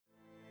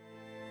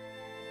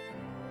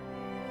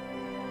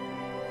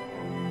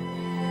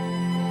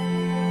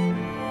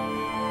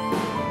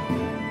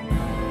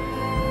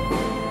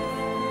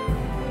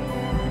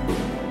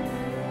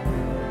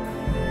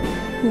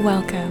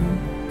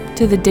Welcome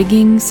to the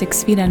Digging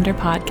 6 Feet Under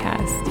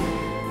podcast,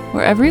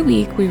 where every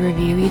week we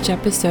review each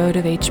episode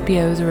of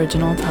HBO's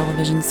original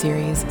television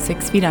series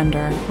 6 Feet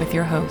Under with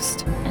your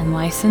host and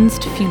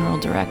licensed funeral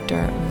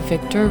director,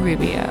 Victor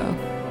Rubio.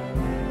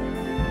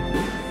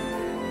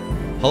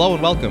 Hello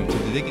and welcome to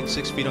the Digging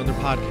 6 Feet Under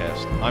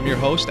podcast. I'm your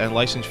host and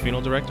licensed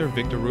funeral director,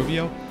 Victor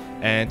Rubio,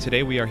 and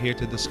today we are here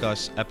to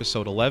discuss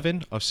episode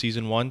 11 of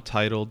season 1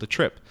 titled The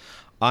Trip.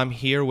 I'm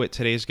here with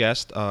today's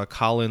guest,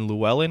 Colin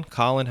Llewellyn.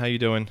 Colin, how you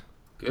doing?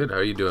 Good. How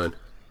are you doing?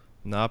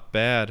 Not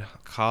bad.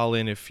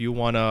 Colin, if you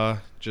want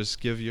to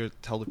just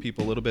tell the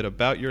people a little bit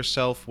about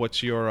yourself,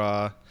 what's your,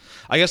 I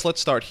guess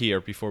let's start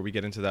here before we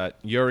get into that.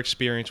 Your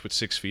experience with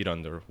 6 Feet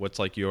Under. What's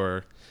like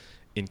your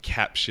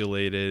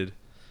encapsulated,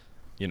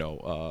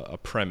 a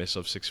premise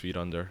of 6 Feet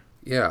Under?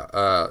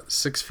 Yeah,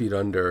 6 Feet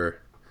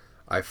Under,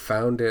 I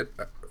found it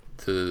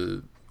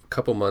a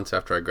couple months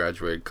after I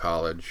graduated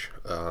college.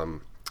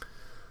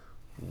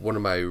 One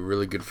of my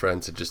really good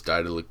friends had just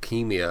died of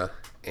leukemia,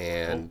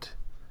 and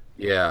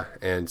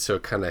so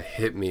it kind of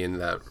hit me in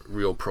that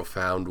real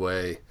profound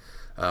way.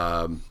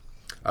 I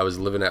was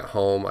living at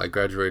home. I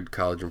graduated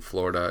college in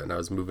Florida, and I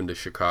was moving to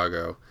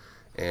Chicago,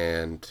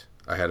 and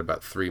I had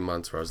about 3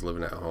 months where I was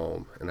living at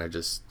home, and I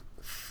just,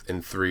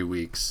 in 3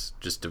 weeks,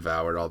 just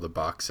devoured all the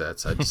box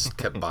sets. I just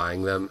kept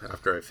buying them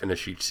after I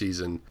finished each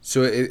season.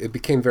 So it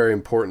became very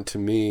important to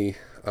me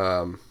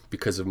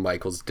because of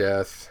Michael's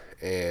death,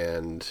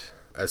 and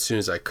as soon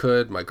as I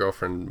could, my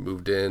girlfriend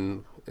moved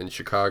in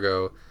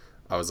Chicago.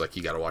 I was like,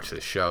 you got to watch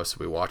this show. So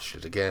we watched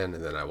it again,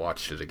 and then I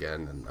watched it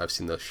again. And I've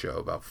seen this show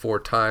about 4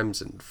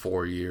 times in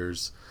 4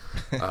 years.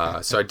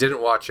 So I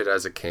didn't watch it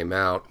as it came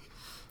out.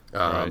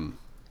 Right.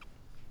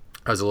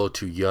 I was a little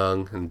too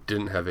young and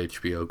didn't have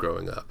HBO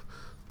growing up.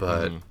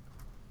 But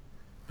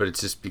it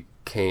just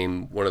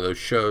became one of those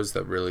shows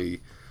that really,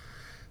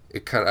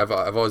 I've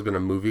always been a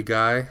movie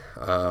guy.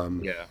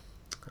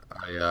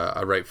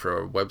 I write for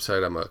a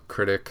website. I'm a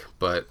critic,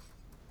 but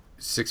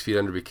 6 Feet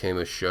Under became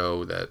a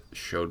show that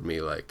showed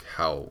me like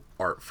how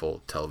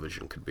artful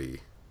television could be.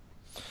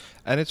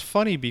 And it's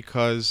funny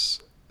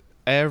because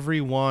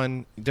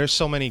there's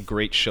so many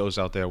great shows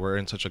out there. We're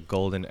in such a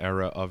golden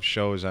era of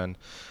shows, and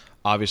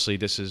obviously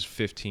this is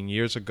 15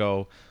 years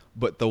ago,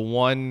 but the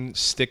one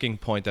sticking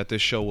point that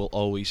this show will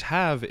always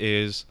have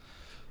is,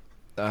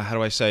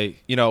 let's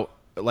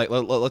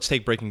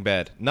take Breaking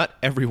Bad. Not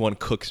everyone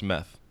cooks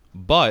meth,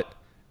 but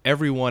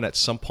everyone at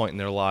some point in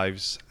their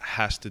lives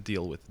has to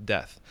deal with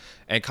death.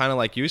 And kind of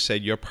like you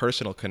said, your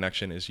personal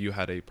connection is you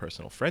had a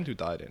personal friend who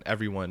died, and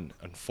everyone,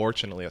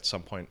 unfortunately, at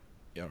some point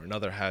or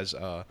another has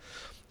a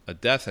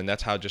death, and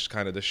that's how just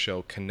kind of this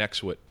show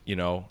connects with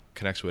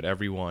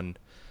everyone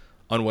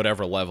on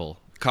whatever level.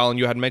 Colin,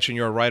 you had mentioned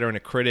you're a writer and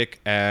a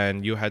critic,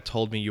 and you had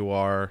told me you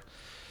are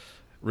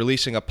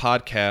releasing a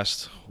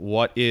podcast.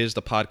 What is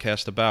the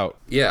podcast about?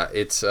 Yeah,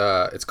 it's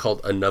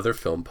called Another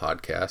Film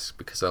Podcast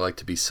because I like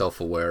to be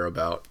self-aware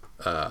about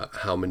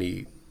how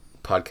many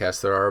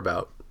podcasts there are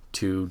about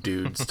two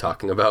dudes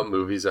talking about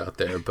movies out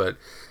there. But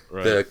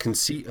right. The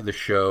conceit of the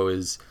show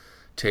is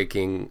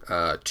taking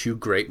 2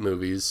 great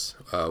movies,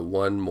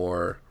 one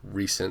more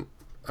recent,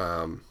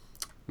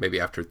 maybe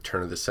after the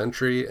turn of the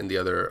century, and the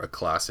other a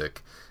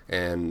classic,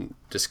 and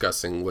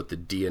discussing what the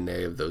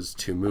DNA of those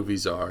 2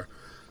 movies are.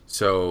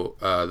 So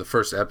the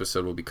first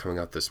episode will be coming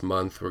out this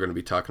month. We're going to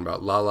be talking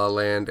about La La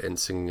Land and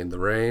Singing in the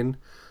Rain.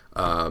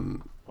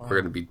 Wow. We're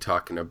going to be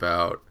talking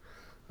about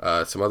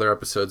some other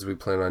episodes we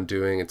plan on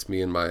doing. It's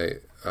me and my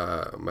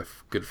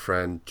good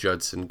friend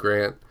Judson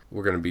Grant.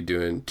 We're going to be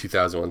doing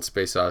 2001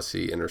 Space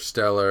Odyssey,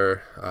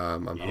 Interstellar.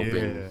 I'm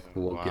hoping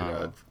we'll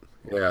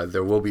get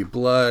There Will Be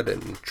Blood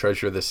and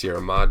Treasure of the Sierra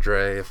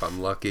Madre if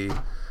I'm lucky.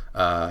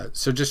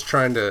 So just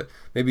trying to,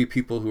 maybe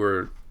people who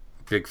are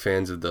big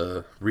fans of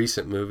the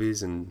recent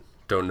movies and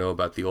don't know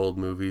about the old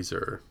movies,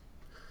 or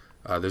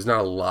there's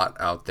not a lot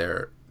out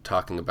there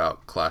talking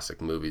about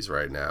classic movies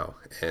right now,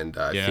 and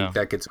I think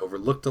that gets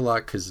overlooked a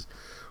lot because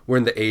we're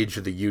in the age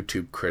of the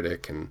YouTube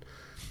critic, and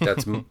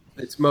that's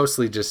it's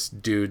mostly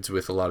just dudes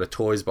with a lot of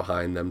toys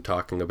behind them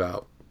talking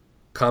about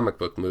comic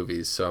book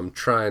movies. So I'm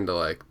trying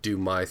to do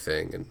my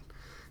thing and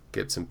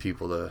get some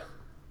people to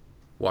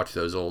watch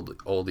those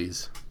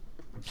oldies.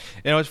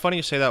 It's funny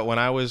you say that. When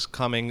I was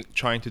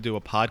trying to do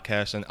a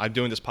podcast, and I'm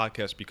doing this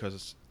podcast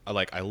because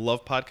I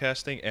love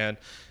podcasting, and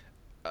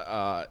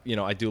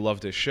I do love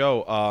this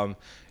show.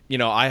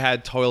 I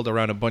had toiled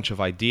around a bunch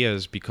of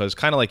ideas because,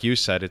 kind of like you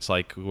said, it's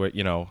like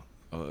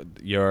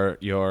you're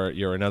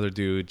another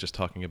dude just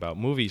talking about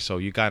movies, so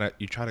you try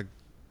to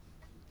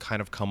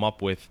kind of come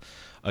up with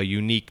a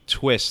unique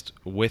twist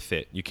with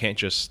it. You can't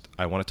just,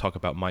 I want to talk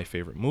about my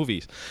favorite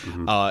movies.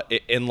 Mm-hmm.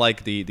 In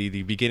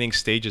the beginning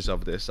stages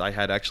of this, I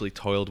had actually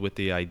toiled with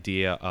the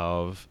idea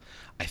of,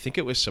 I think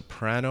it was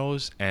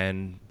Sopranos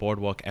and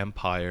Boardwalk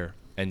Empire,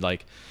 and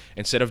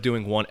instead of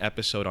doing one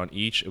episode on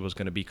each, it was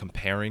going to be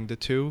comparing the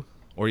two,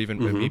 or even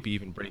maybe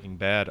even Breaking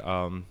Bad.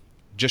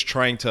 Just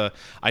trying to,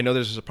 I know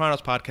there's a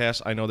Sopranos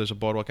podcast, I know there's a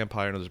Boardwalk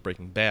Empire, I know there's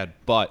Breaking Bad,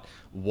 but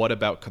what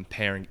about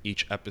comparing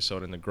each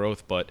episode and the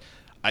growth? But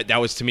that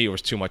was, to me, it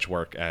was too much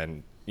work,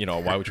 and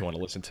why would you want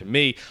to listen to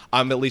me?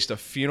 I'm at least a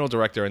funeral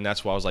director, and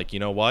that's why I was like, you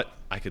know what?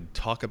 I could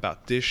talk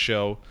about this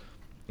show,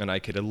 and I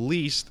could at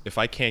least, if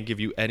I can't give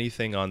you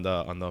anything on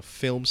the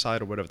film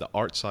side or whatever, the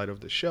art side of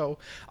the show,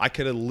 I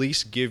could at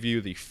least give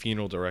you the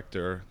funeral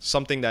director,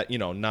 something that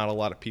not a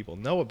lot of people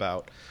know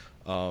about.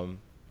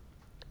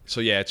 So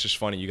yeah, it's just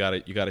funny. You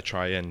gotta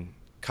try and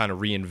kind of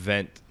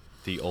reinvent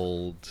the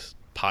old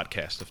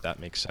podcast, if that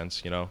makes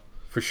sense,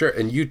 For sure.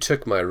 And you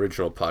took my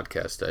original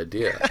podcast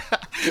idea.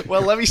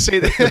 Well, let me say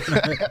this.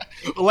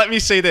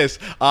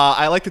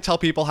 I like to tell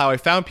people how I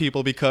found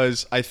people,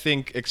 because I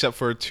think, except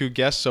for 2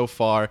 guests so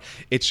far,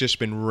 it's just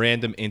been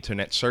random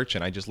internet search,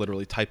 and I just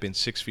literally type in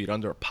 6 Feet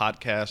Under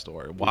podcast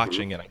or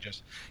watching, and I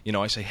just,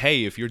 I say,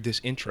 hey, if you're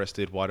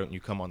disinterested, why don't you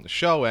come on the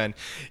show? And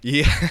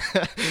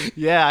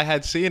yeah, I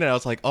had seen it. I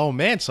was like, oh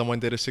man, someone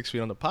did a 6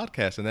 Feet Under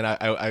podcast, and then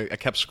I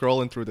kept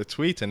scrolling through the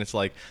tweets, and it's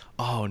like,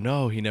 oh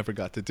no, he never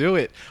got to do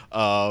it.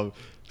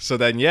 So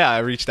then, yeah, I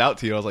reached out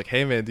to you. I was like,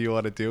 "Hey, man, do you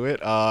want to do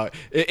it?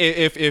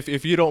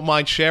 If you don't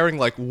mind sharing,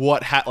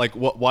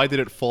 why did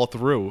it fall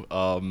through?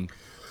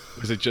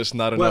 Was it just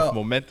not enough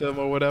momentum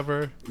or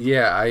whatever?"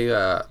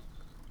 Yeah,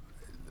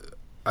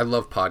 I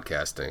love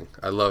podcasting.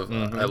 I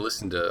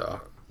listen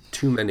to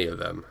too many of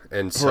them,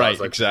 and so I was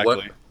like,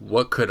 exactly.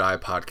 What could I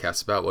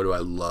podcast about? What do I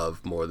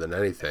love more than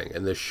anything?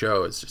 And this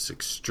show is just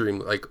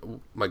extremely, like,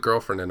 my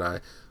girlfriend and I,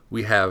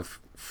 we have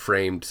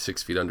framed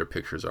 6 Feet Under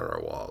pictures on our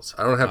walls.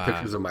 I don't have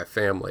pictures of my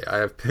family. I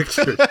have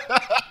pictures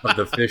of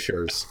the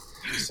Fishers.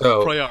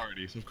 So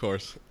priorities, of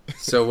course.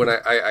 So when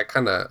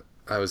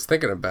I was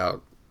thinking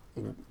about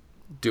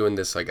doing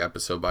this like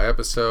episode by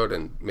episode,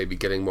 and maybe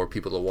getting more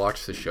people to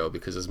watch the show,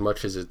 because as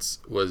much as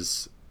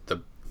was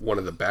one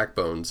of the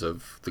backbones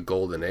of the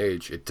golden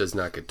age, it does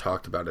not get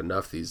talked about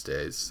enough these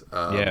days.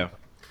 And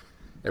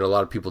a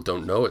lot of people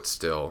don't know it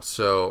still.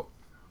 So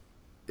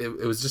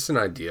it was just an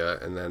idea,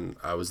 and then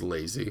I was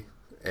lazy.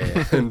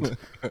 And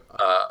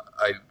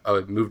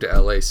I moved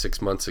to LA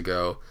 6 months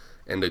ago,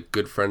 and a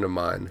good friend of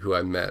mine who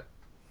I met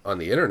on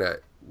the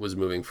internet was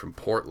moving from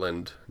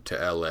Portland to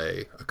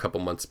LA a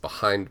couple months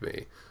behind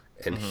me,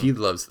 and he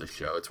loves the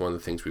show. It's one of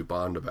the things we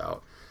bond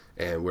about,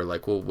 and we're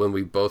like, well, when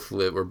we're both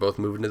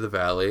moving to the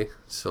Valley,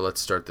 so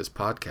let's start this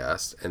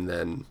podcast. And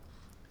then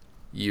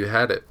you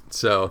had it.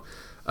 So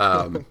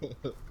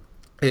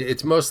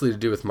it's mostly to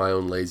do with my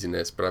own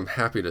laziness, but I'm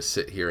happy to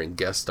sit here and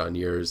guest on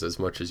yours as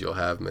much as you'll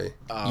have me.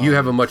 You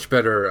have a much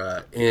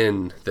better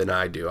in than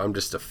I do. I'm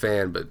just a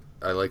fan, but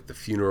I like the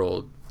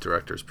funeral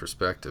director's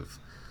perspective.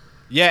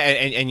 Yeah,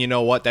 and you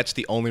know what? That's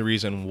the only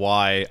reason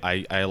why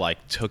I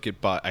like took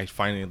it, but I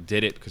finally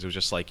did it, because it was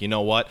just like, you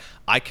know what?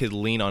 I could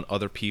lean on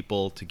other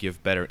people to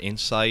give better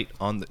insight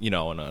on the,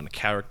 on a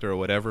character or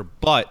whatever,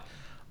 but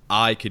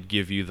I could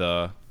give you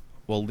the,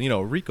 well,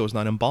 Rico's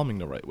not embalming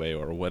the right way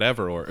or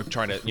whatever, or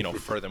trying to,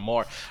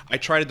 furthermore, I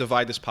try to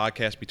divide this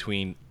podcast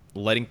between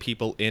letting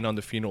people in on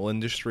the funeral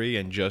industry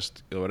and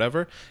just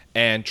whatever,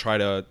 and try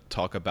to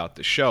talk about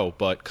the show.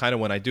 But kind of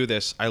when I do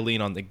this, I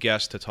lean on the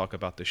guest to talk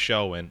about the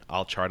show, and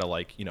I'll try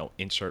to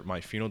insert my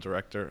funeral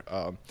director.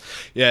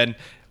 And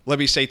let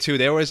me say too,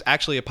 there was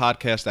actually a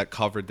podcast that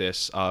covered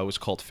this. It was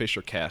called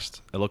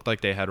Fishercast. It looked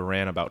like they had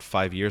ran about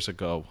 5 years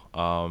ago.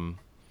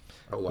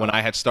 Oh, wow. When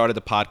I had started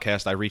the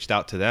podcast, I reached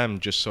out to them,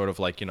 just sort of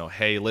like,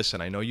 hey,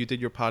 listen, I know you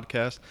did your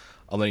podcast.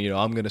 I'm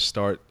going to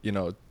start,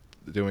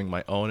 doing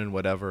my own and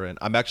whatever. And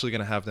I'm actually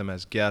going to have them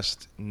as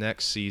guests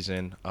next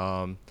season.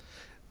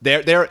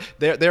 Their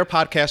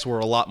podcasts were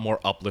a lot more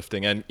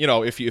uplifting. And,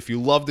 if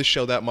you love the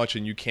show that much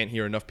and you can't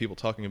hear enough people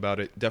talking about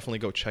it, definitely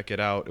go check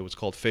it out. It was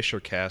called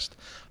Fishercast.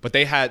 But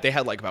they had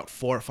like about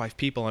 4 or 5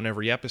 people on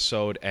every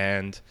episode,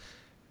 and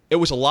it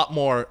was a lot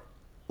more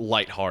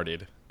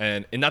lighthearted.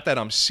 And not that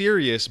I'm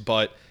serious,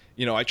 but,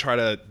 I try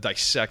to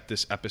dissect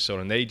this episode,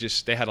 and they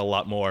had a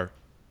lot more,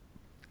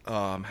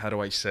 how do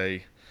I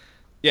say?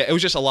 Yeah, it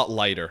was just a lot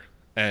lighter.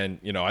 And,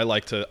 I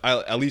like to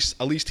at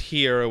least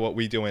hear what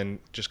we do and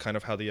just kind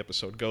of how the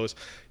episode goes.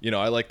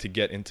 I like to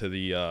get into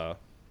the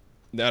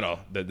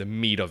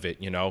meat of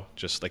it,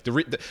 just like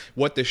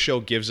what this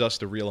show gives us,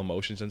 the real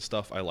emotions and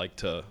stuff. I like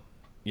to,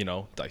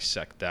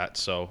 dissect that.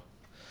 So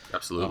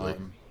absolutely.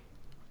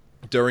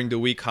 During the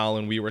week,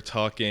 Colin, we were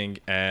talking,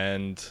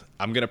 and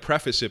I'm going to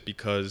preface it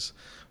because,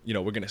 we're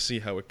going to see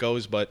how it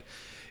goes. But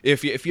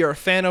if you're a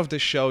fan of the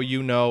show,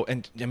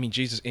 and I mean,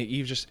 Jesus,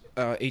 even just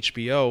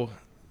HBO,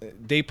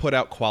 they put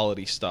out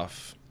quality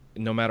stuff.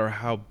 No matter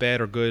how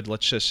bad or good,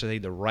 let's just say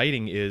the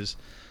writing is,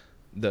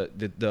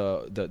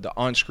 the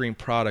on-screen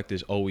product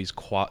is always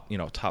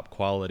top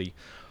quality.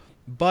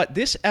 But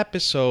this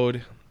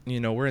episode,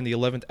 we're in the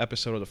 11th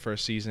episode of the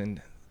first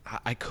season.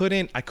 I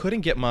couldn't get I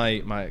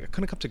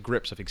couldn't come to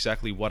grips of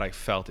exactly what I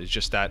felt. It's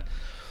just that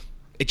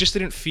it just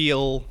didn't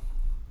feel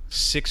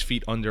 6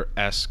 Feet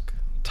Under-esque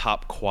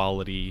top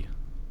quality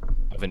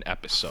of an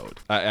episode.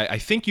 I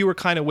think you were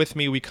kind of with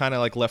me. We kind of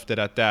like left it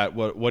at that.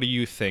 What do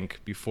you think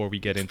before we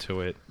get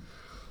into it?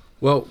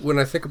 Well, when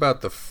I think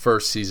about the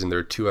first season, there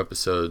are 2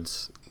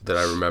 episodes that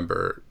I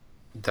remember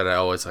that I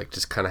always like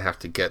just kind of have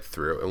to get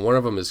through, and one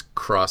of them is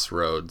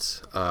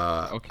Crossroads.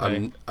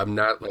 Okay. I'm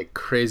not like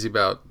crazy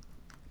about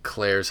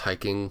Claire's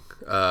hiking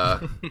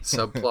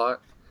subplot.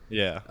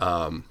 Yeah.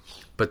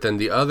 But then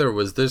the other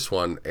was this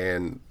one,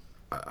 and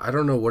I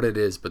don't know what it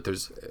is, but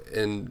there's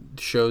in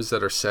shows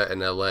that are set in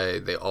LA,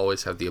 they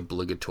always have the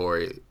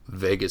obligatory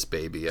Vegas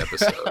baby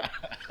episode.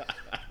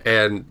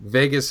 And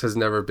Vegas has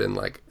never been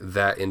like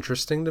that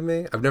interesting to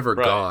me. I've never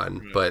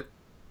gone, but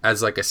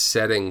as like a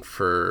setting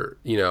for,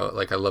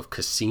 like I love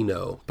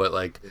Casino, but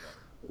like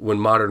when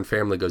Modern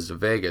Family goes to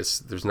Vegas,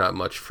 there's not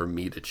much for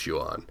me to chew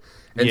on.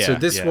 And so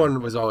this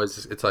one was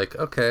always, it's like,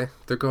 okay,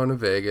 they're going to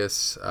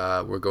Vegas.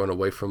 We're going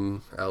away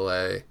from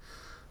LA.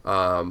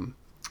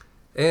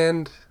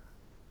 And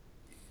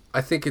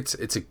I think it's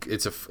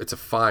a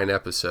fine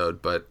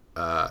episode, but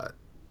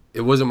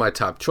it wasn't my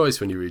top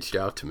choice when you reached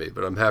out to me,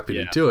 but I'm happy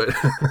to do it.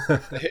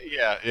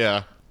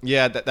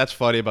 Yeah. That's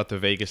funny about the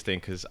Vegas thing,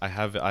 because I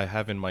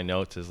have in my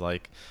notes is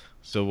like,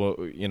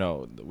 so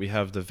we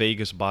have the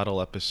Vegas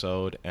bottle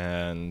episode,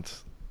 and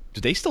do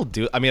they still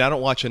do? I mean, I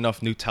don't watch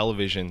enough new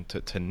television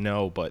to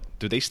know, but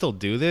do they still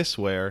do this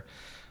where,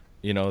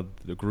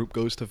 the group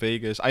goes to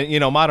Vegas?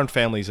 Modern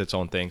Family is its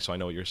own thing, so I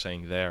know what you're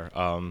saying there.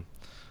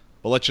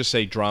 But let's just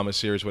say drama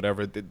series,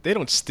 whatever, they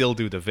don't still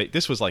do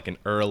this was like an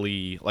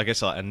early, like I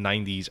said, a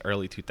 90s,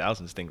 early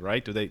 2000s thing,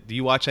 right? Do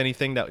you watch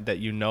anything that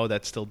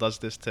that still does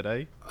this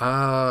today?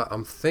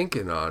 I'm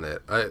thinking on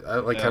it. I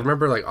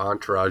remember like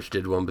Entourage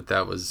did one, but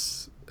that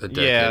was a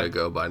decade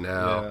ago by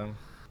now. Yeah.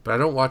 But I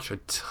don't watch a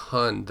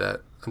ton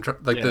that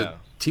the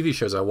TV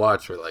shows I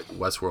watch are like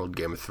Westworld,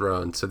 Game of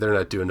Thrones, so they're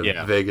not doing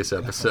a Vegas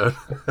episode.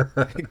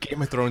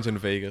 Game of Thrones in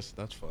Vegas,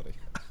 that's funny.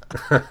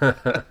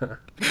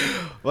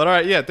 But all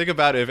right, think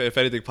about it. If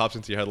anything pops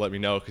into your head, let me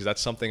know, because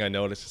that's something I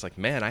noticed. It's like,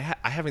 man,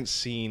 I haven't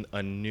seen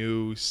a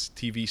new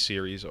TV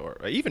series or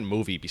even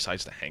movie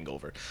besides The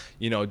Hangover,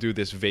 do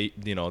this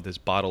this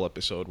bottle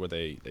episode where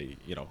they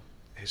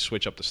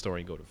switch up the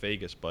story and go to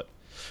Vegas. But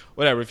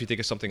whatever, if you think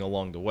of something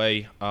along the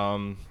way.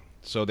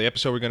 So the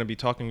episode we're going to be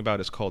talking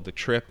about is called The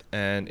Trip,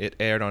 and it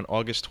aired on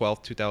August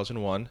 12th,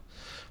 2001,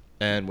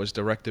 and was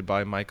directed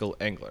by Michael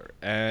Engler.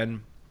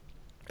 And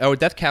our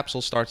death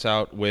capsule starts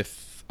out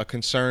with a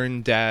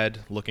concerned dad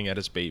looking at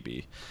his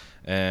baby.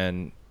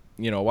 And,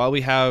 while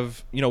we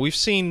have, we've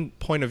seen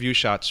point of view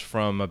shots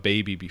from a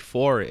baby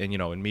before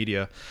in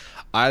media,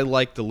 I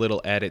like the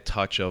little added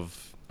touch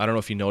of, I don't know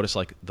if you notice,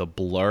 like the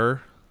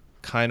blur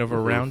kind of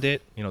around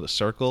it, the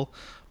circle.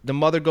 The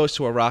mother goes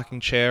to a rocking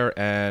chair,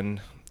 and,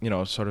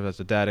 sort of as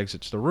the dad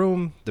exits the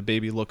room, the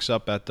baby looks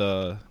up at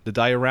the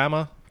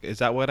diorama. Is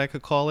that what I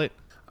could call it?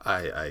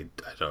 I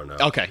don't know.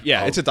 Okay,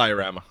 it's a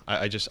diorama.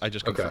 I just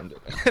confirmed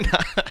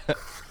it.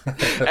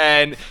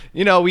 And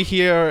we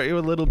hear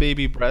little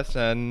baby breaths,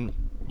 and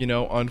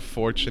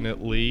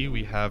unfortunately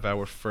we have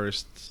our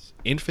first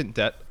infant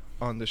death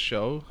on the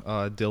show.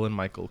 Dylan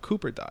Michael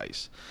Cooper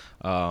dies.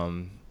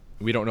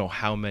 We don't know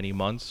how many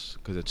months,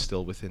 because it's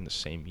still within the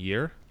same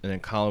year. And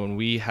then Colin, when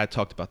we had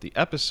talked about the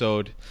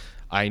episode,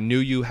 I knew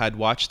you had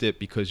watched it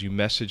because you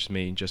messaged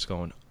me just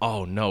going,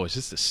 "Oh no, is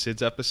this the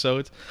SIDS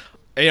episode?"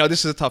 And,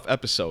 this is a tough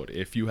episode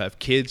if you have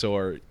kids,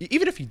 or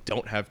even if you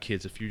don't have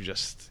kids. If you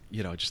just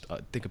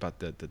think about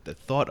the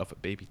thought of a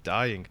baby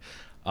dying,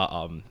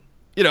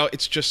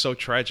 it's just so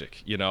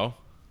tragic.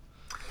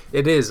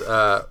 It is.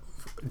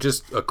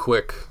 Just a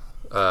quick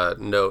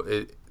note.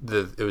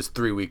 It was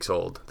 3 weeks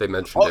old. They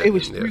mentioned it. Oh, it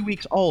was 3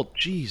 weeks old.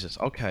 Jesus.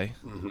 Okay.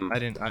 Mm-hmm. I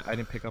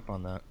didn't pick up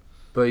on that.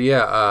 But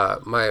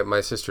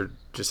my sister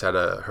just had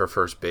her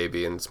first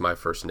baby, and it's my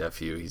first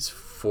nephew. He's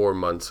 4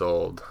 months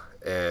old,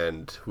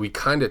 and we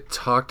kind of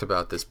talked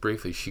about this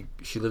briefly. She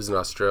lives in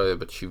Australia,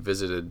 but she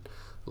visited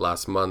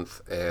last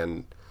month,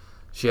 and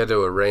she had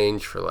to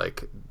arrange for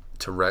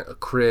to rent a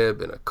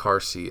crib and a car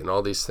seat and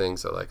all these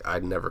things that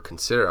I'd never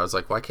considered. I was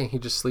like, why can't he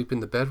just sleep in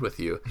the bed with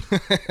you?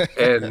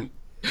 and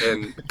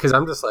because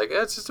I'm just like,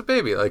 it's just a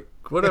baby,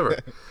 whatever.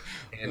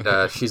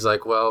 And she's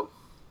like, well,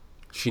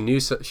 she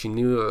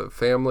knew a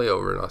family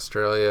over in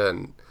Australia,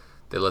 and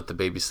they let the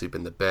baby sleep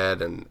in the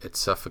bed, and it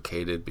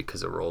suffocated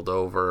because it rolled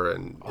over,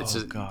 and it's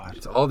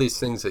all these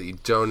things that you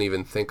don't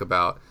even think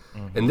about.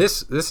 Mm-hmm. And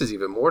this is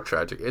even more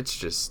tragic. It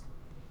just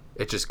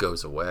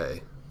goes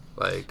away.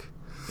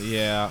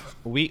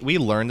 We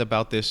learned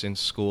about this in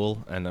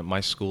school, and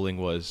my schooling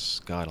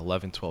was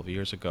 11, 12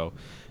 years ago.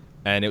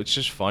 And it was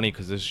just funny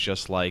because it's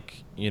just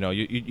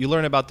you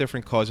learn about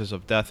different causes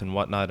of death and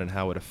whatnot and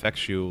how it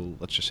affects you,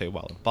 let's just say,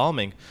 while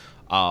embalming.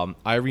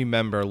 I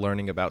remember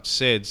learning about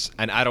SIDS,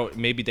 and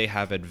maybe they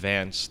have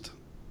advanced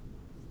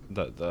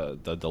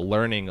the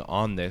learning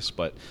on this,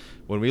 but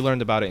when we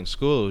learned about it in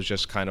school, it was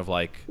just kind of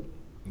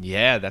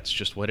that's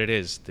just what it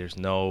is. There's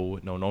no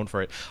known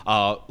for it.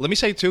 Let me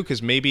say too,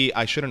 because maybe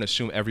I shouldn't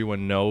assume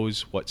everyone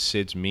knows what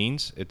SIDS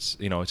means. It's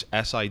it's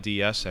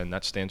SIDS, and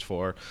that stands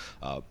for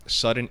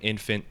Sudden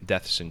Infant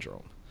Death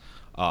Syndrome.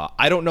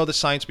 I don't know the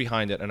science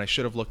behind it, and I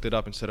should have looked it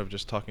up instead of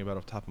just talking about it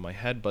off the top of my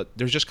head, but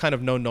there's just kind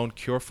of no known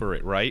cure for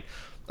it, right?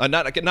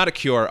 Not a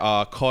cure,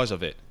 cause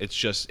of it.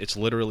 It's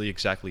literally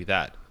exactly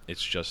that.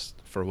 It's just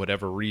for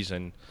whatever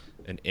reason,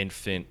 an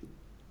infant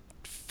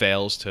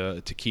fails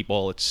to keep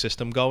all its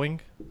system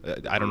going.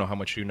 I don't know how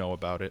much you know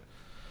about it.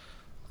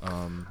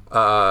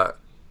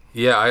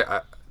 Yeah,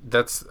 I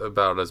that's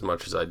about as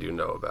much as I do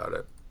know about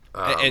it.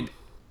 And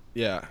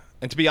yeah,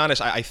 and to be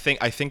honest, I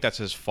think that's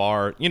as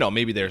far.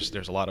 Maybe there's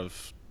a lot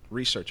of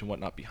research and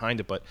whatnot behind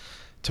it, but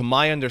to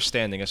my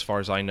understanding, as far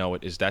as I know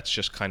it, is that's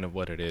just kind of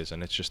what it is,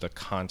 and it's just a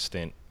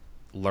constant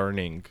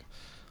learning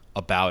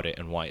about it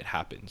and why it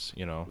happens.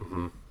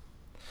 Mm-hmm.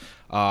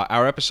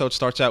 Our episode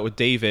starts out with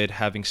David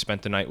having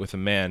spent the night with a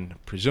man,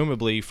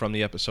 presumably from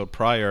the episode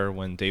prior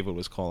when David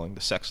was calling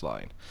the sex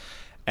line.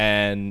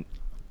 And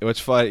what's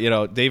fun,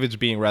 David's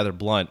being rather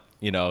blunt.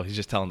 He's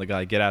just telling the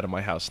guy, "Get out of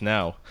my house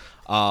now."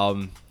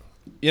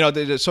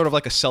 There's sort of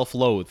like a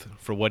self-loathe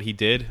for what he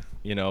did.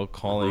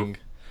 Calling.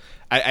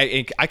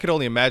 Mm-hmm. I could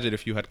only imagine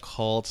if you had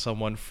called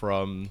someone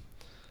from,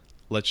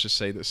 let's just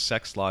say, the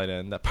sex line,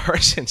 and that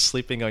person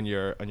sleeping on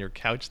your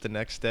couch the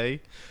next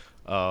day.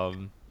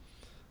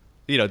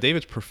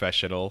 David's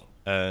professional,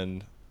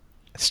 and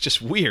it's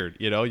just weird.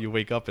 You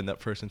wake up and that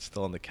person's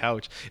still on the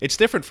couch. It's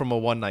different from a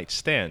one-night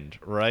stand,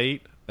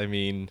 right? I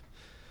mean,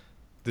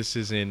 this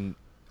isn't...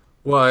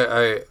 Well,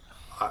 I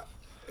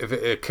if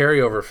a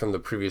carryover from the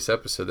previous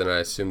episode, then I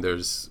assume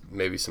there's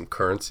maybe some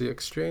currency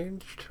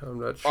exchanged. I'm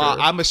not sure.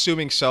 I'm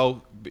assuming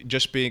so,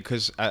 just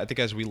because I think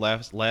as we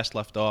last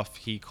left off,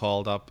 he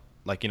called up,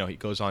 he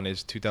goes on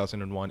his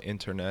 2001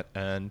 internet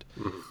and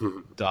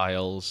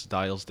dials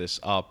this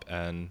up,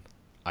 and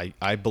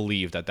I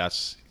believe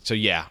that's... So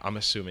yeah, I'm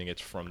assuming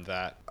it's from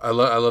that. I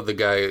love the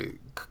guy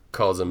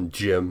calls him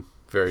Jim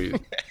very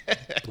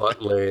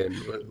bluntly, and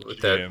with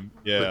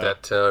that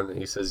tone.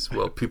 He says,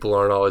 "Well, people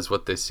aren't always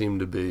what they seem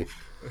to be."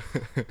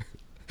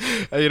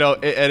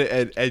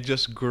 And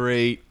just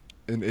great,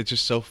 and it's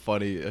just so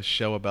funny. A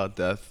show about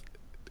death.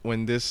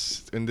 When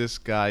this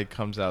guy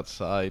comes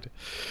outside,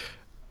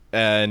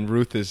 and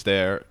Ruth is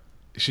there,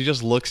 she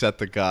just looks at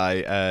the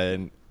guy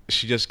and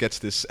she just gets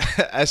this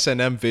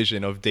S&M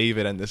vision of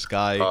David and this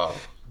guy. Oh.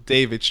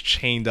 David's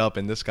chained up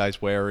and this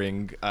guy's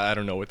wearing, I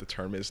don't know what the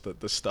term is,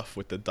 the stuff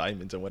with the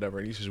diamonds and whatever,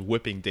 and he's just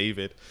whipping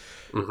David.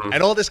 Mm-hmm.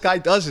 And all this guy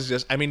does is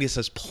just, it's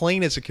as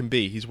plain as it can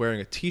be. He's wearing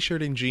a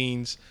t-shirt and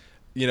jeans.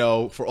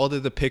 For all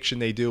the depiction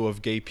they do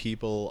of gay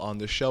people on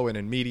the show and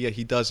in media,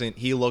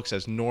 he looks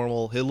as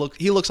normal.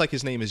 He looks like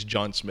his name is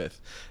John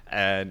Smith.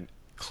 And,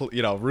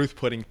 Ruth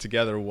putting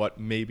together what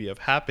maybe have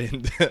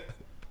happened.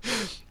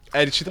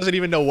 And she doesn't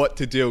even know what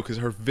to do because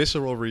her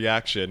visceral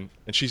reaction,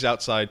 and she's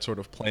outside sort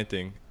of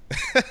planting,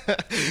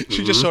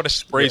 she just sort of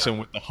sprays him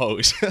with the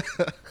hose.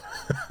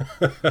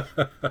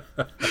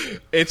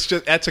 It's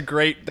just,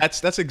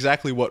 that's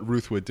exactly what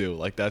Ruth would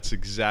do. That's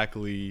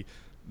exactly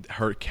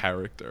her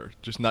character.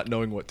 Just not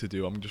knowing what to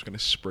do. I'm just going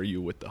to spray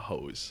you with the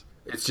hose.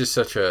 It's just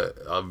such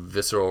a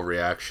visceral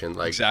reaction.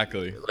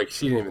 Exactly.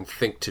 She didn't even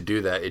think to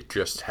do that. It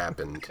just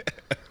happened.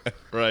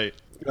 Right.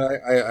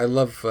 I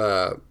love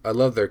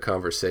their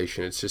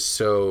conversation. It's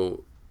just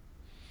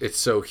it's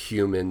so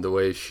human, the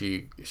way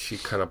she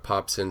kind of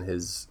pops in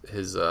his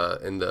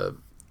in the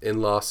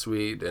in-law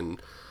suite, and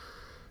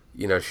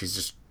she's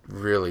just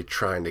really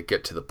trying to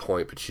get to the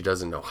point, but she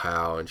doesn't know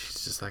how, and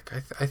she's just like,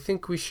 I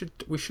think we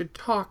should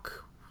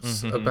talk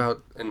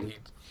about, and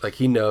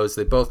he knows,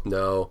 they both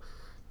know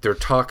they're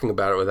talking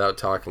about it without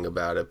talking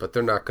about it, but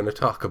they're not going to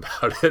talk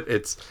about it.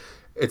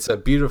 It's a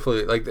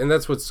beautifully, and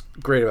that's what's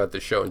great about the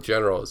show in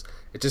general, is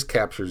it just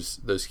captures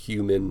those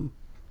human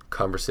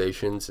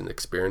conversations and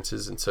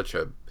experiences in such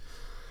a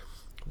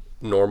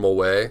normal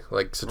way,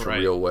 such a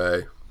real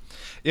way.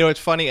 It's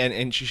funny,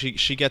 and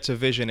she gets a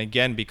vision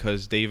again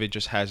because David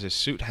just has his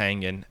suit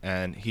hanging,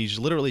 and he's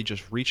literally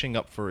just reaching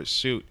up for his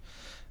suit,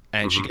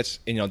 and she gets,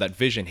 that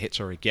vision hits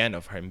her again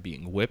of him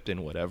being whipped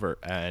and whatever,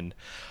 and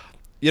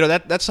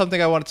that's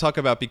something I want to talk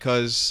about,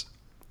 because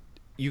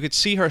you could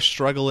see her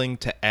struggling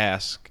to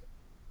ask.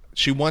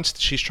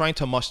 She's trying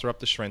to muster up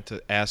the strength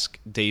to ask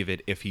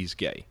David if he's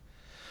gay,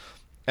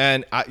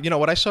 and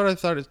what I sort of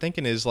started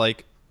thinking is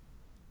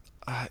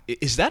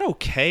is that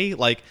okay?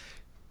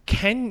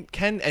 Can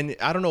and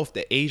I don't know if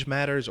the age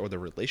matters or the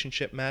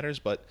relationship matters,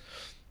 but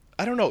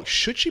I don't know.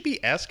 Should she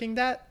be asking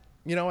that,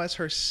 as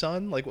her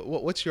son?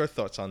 What's your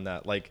thoughts on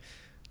that?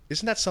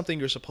 Isn't that something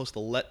you're supposed to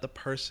let the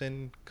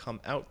person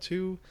come out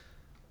to,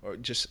 or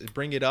just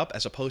bring it up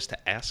as opposed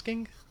to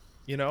asking?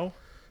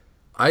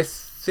 I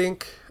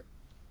think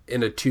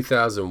in a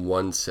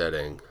 2001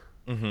 setting,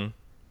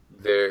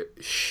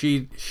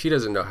 she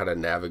doesn't know how to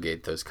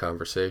navigate those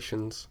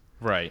conversations,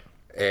 right?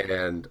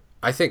 And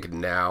I think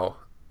now,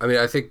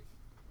 I think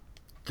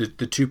the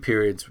two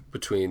periods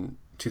between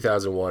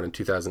 2001 and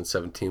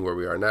 2017, where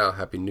we are now,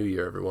 Happy New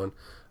Year, everyone.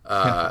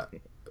 There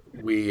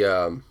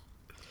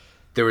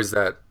was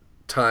that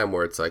time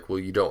where it's well,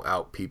 you don't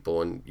out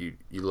people and you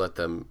let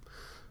them,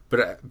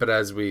 but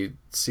as we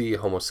see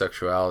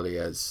homosexuality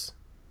as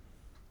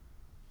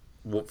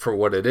for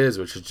what it is,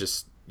 which is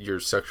just your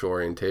sexual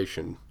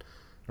orientation,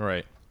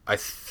 right? I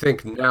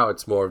think now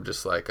it's more of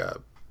just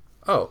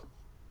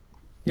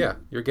yeah,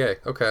 you're gay.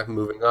 Okay,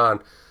 moving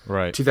on.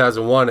 Right.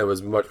 2001, it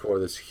was much more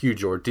this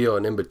huge ordeal,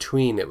 and in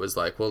between, it was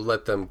like, well,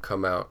 let them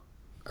come out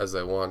as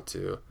they want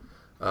to.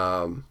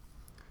 And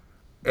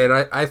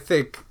I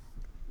think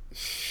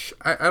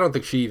I don't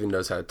think she even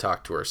knows how to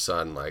talk to her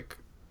son like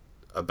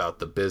about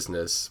the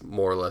business,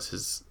 more or less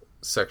his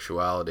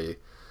sexuality.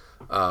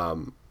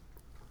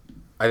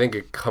 I think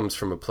it comes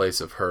from a place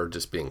of her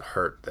just being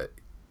hurt that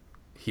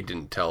he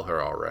didn't tell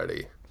her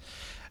already.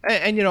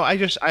 And you know, I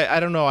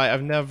don't know.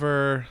 I've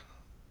never,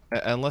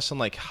 unless I'm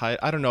like,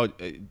 I don't know.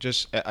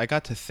 Just I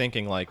got to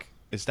thinking like,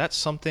 is that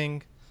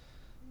something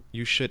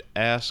you should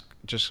ask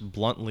just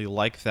bluntly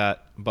like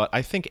that? But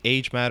I think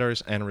age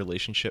matters and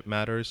relationship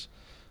matters.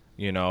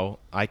 You know,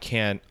 I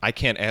can't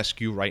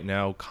ask you right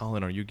now,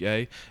 Colin, are you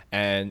gay?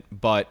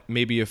 But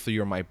maybe if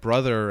you're my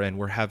brother and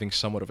we're having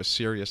somewhat of a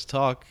serious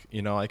talk,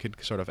 you know, I could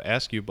sort of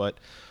ask you. But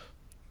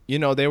you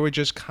know, they were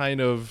just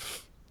kind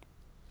of,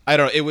 I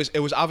don't know. It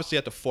was obviously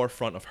at the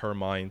forefront of her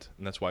mind,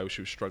 and that's why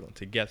she was struggling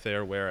to get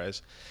there.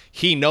 Whereas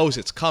he knows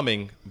it's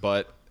coming,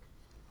 but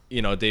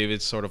you know,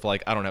 David's sort of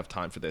like, I don't have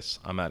time for this.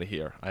 I'm out of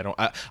here.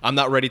 I'm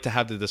not ready to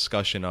have the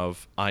discussion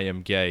of I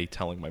am gay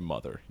telling my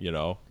mother. You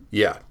know.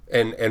 Yeah,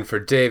 and for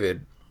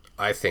David,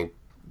 I think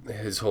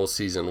his whole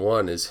season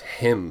 1 is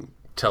him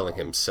telling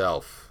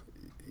himself,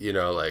 you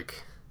know,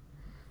 like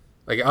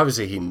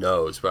obviously he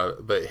knows, but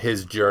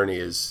his journey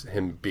is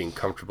him being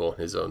comfortable in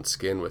his own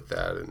skin with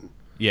that, and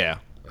Yeah.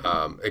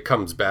 it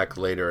comes back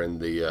later in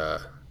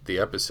the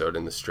episode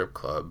in the strip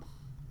club.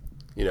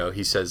 You know,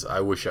 he says,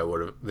 "I wish I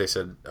would have." They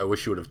said, "I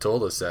wish you would have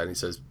told us that." And he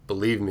says,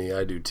 "Believe me,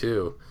 I do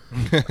too."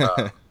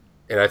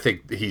 And I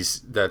think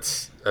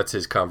that's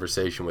his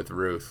conversation with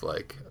Ruth.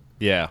 Like,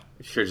 Yeah.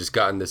 should have just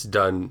gotten this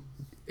done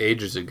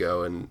ages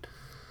ago, and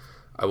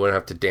I wouldn't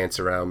have to dance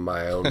around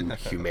my own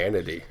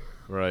humanity.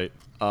 Right.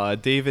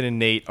 David and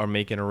Nate are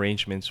making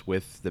arrangements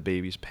with the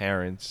baby's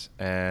parents,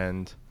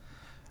 and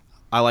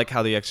I like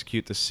how they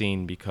execute the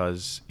scene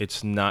because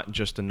it's not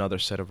just another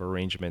set of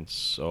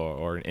arrangements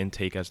or an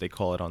intake, as they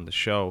call it on the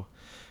show.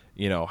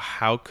 You know,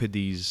 how could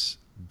these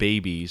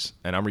babies,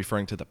 and I'm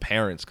referring to the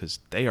parents because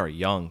they are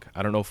young.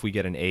 I don't know if we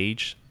get an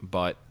age,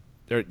 but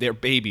they're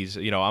babies.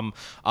 You know,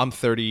 I'm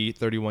 30,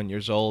 31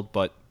 years old,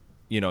 but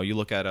you know, you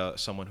look at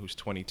someone who's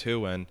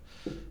 22 and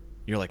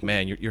you're like,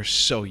 man, you're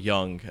so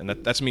young, and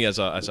that's me as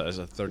a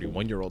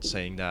 31-year-old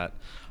saying that.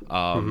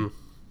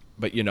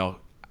 But you know,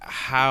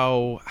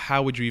 how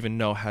would you even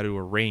know how to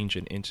arrange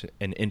an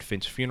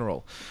infant's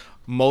funeral?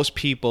 Most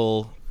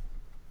people,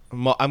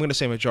 I'm going to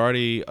say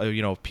majority,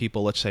 you know,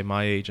 people, let's say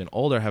my age and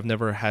older, have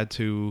never had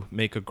to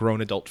make a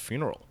grown adult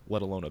funeral,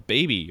 let alone a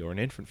baby or an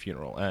infant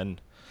funeral.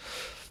 And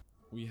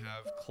we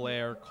have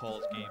Claire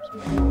calls Gabe's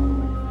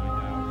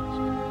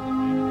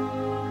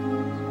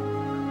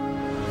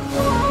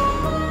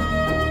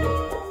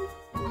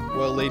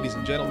Well, ladies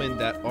and gentlemen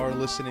that are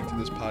listening to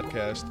this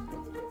podcast,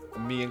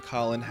 me and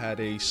Colin had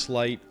a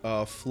slight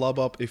flub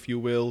up, if you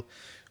will.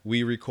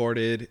 We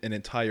recorded an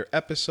entire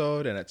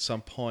episode, and at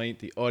some point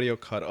the audio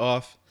cut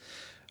off.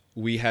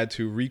 We had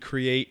to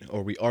recreate,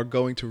 or we are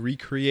going to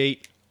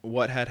recreate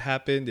what had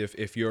happened.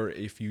 If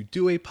you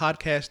do a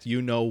podcast,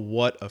 you know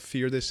what a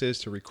fear this is,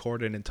 to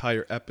record an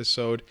entire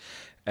episode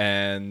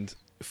and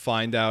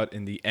find out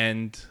in the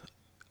end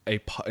a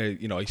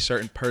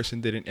certain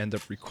person didn't end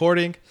up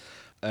recording,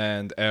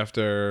 and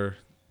after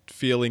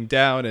feeling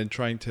down and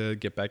trying to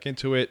get back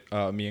into it,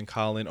 me and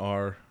Colin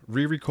are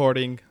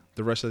re-recording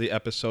the rest of the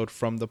episode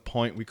from the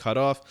point we cut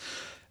off.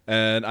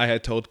 And I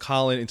had told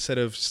Colin, instead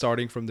of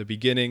starting from the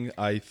beginning,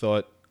 I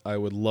thought I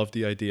would love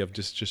the idea of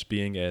just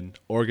being an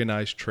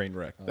organized train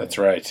wreck. That's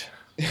right.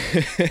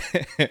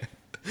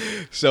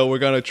 So we're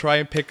going to try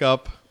and pick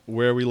up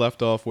where we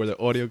left off, where the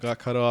audio got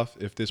cut off.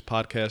 If this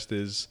podcast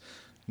is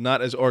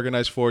not as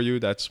organized for you,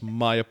 that's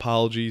my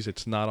apologies.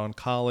 It's not on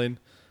Colin.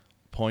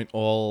 Point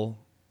all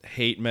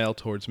hate mail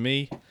towards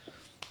me.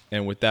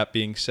 And with that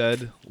being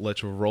said,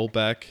 let's roll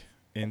back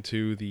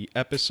into the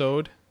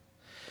episode.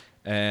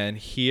 And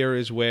here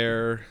is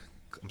where,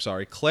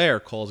 Claire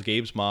calls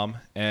Gabe's mom,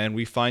 and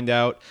we find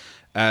out,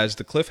 as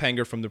the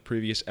cliffhanger from the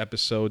previous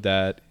episode,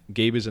 that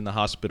Gabe is in the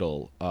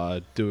hospital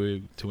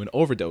due to an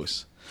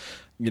overdose.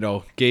 You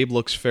know, Gabe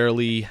looks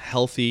fairly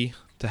healthy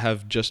to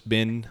have just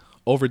been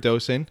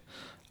overdosing,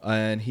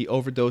 and he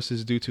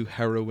overdoses due to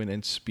heroin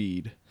and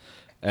speed.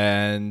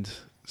 And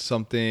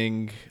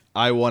something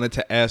I wanted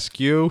to ask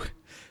you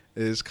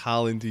is,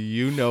 Colin, do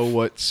you know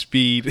what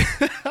speed...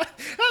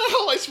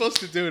 How am I supposed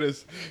to do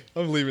this?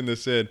 I'm leaving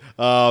this in.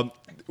 Well,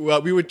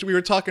 we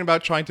were talking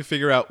about trying to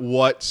figure out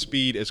what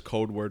speed is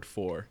code word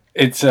for.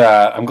 It's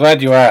I'm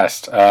glad you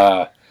asked.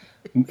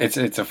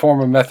 It's a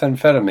form of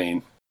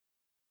methamphetamine.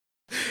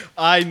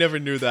 I never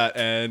knew that,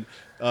 and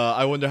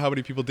I wonder how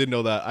many people did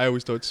know that. I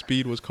always thought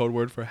speed was code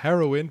word for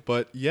heroin,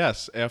 but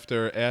yes,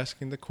 after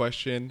asking the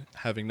question,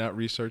 having not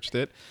researched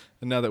it,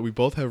 and now that we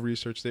both have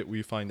researched it,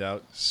 we find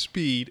out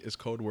speed is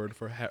code word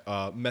for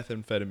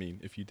methamphetamine,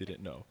 if you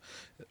didn't know.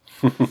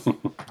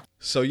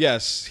 So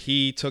yes,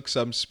 he took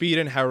some speed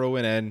and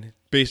heroin and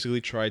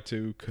basically tried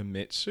to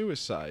commit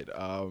suicide.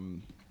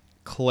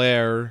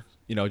 Claire,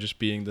 just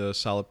being the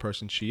solid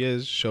person she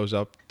is, shows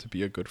up to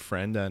be a good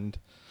friend and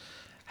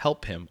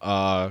help him.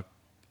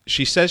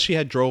 She says she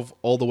had drove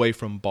all the way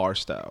from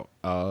Barstow.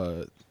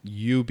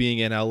 You being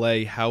in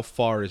LA, how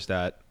far is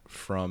that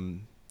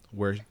from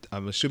where,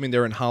 I'm assuming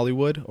they're in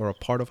Hollywood or a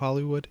part of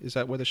Hollywood? Is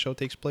that where the show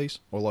takes place,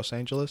 or Los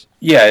Angeles?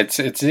 Yeah, it's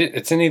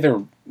in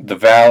either the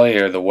Valley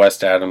or the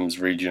West Adams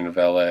region of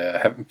LA. I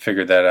haven't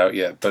figured that out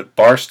yet, but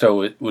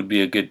Barstow, it would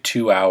be a good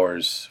 2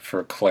 hours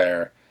for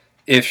Claire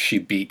if she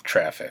beat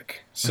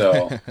traffic.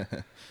 So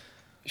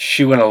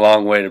she went a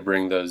long way to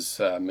bring those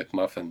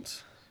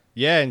McMuffins.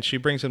 Yeah, and she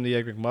brings him the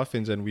Egg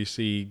McMuffins, and we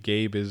see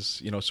Gabe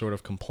is, sort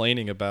of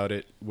complaining about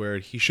it, where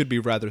he should be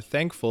rather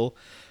thankful.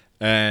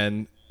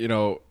 And,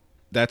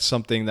 that's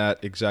something that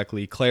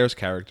exactly Claire's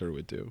character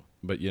would do.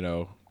 But,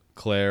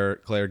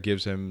 Claire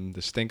gives him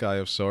the stink eye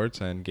of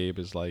sorts, and Gabe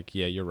is like,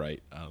 yeah, you're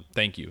right.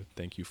 Thank you.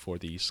 Thank you for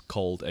these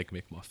cold Egg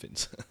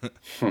McMuffins.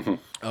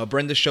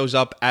 Brenda shows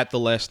up at the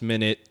last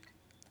minute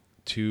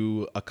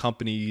to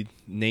accompany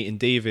Nate and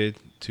David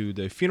to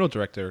the funeral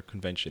director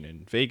convention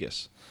in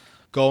Vegas.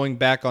 Going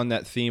back on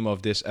that theme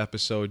of this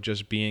episode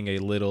just being a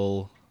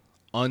little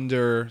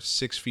under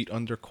 6 feet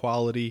under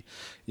quality,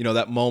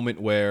 that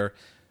moment where,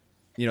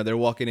 they're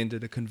walking into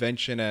the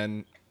convention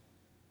and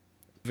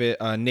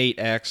Nate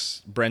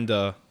asks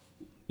Brenda,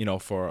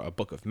 for a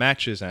book of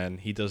matches,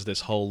 and he does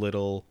this whole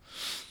little,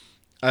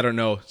 I don't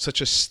know,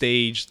 such a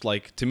staged,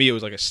 like, to me it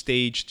was like a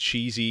staged,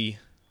 cheesy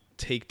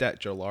Take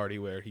That Gilardi,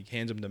 where he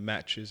hands him the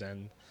matches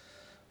and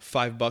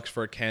 $5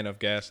 for a can of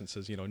gas and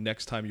says,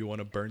 next time you want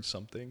to burn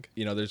something.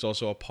 There's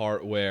also a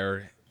part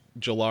where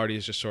Gilardi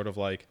is just sort of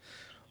like,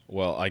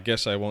 well, I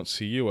guess I won't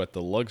see you at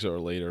the Luxor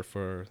later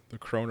for the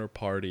Kroner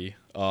party.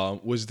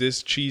 Was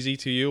this cheesy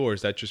to you, or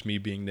is that just me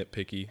being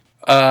nitpicky?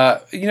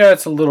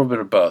 It's a little bit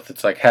of both.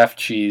 It's like half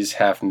cheese,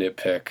 half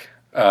nitpick.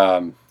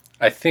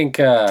 I think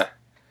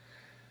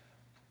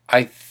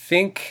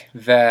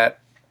that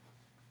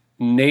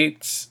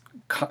Nate's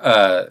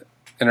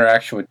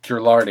interaction with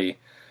Gilardi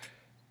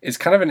is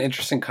kind of an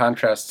interesting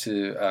contrast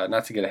to,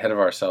 not to get ahead of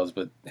ourselves,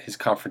 but his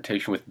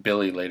confrontation with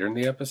Billy later in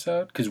the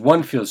episode. Because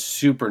one feels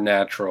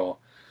supernatural,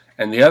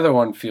 and the other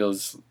one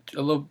feels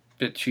a little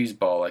bit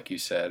cheeseball, like you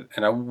said.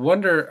 And I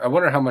wonder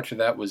how much of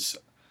that was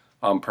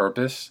on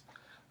purpose,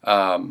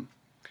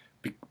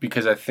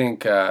 because I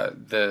think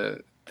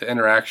the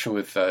interaction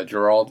with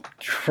Gerald,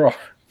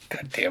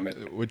 God damn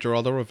it, with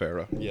Geraldo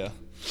Rivera, yeah.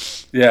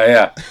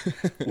 Yeah.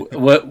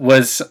 What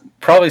was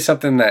probably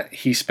something that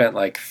he spent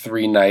like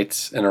 3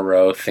 nights in a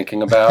row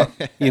thinking about,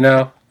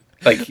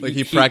 like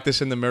he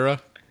practiced in the mirror.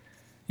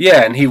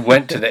 Yeah, and he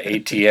went to the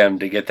ATM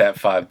to get that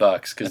 $5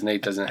 because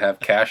Nate doesn't have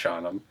cash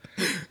on him,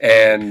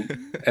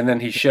 and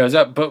then he shows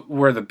up. But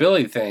where the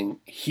Billy thing,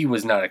 he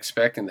was not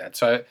expecting that.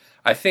 So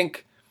I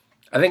think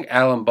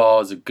Alan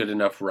Ball is a good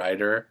enough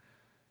writer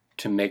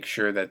to make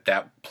sure that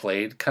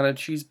played kind of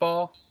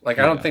cheeseball. Like,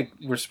 I don't think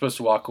we're supposed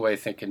to walk away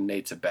thinking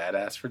Nate's a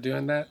badass for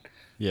doing that.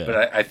 Yeah.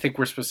 But I think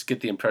we're supposed to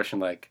get the impression,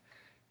 like,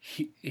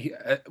 he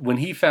when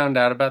he found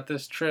out about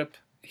this trip,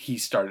 he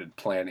started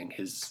planning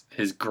his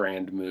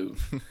grand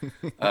move.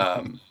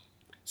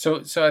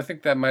 So I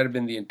think that might have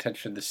been the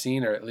intention of the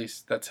scene, or at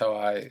least that's how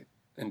I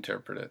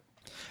interpret it.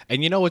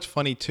 And what's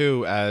funny,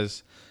 too,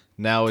 as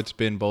now it's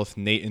been both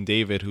Nate and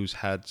David who's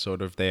had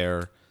sort of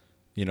their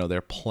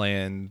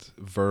planned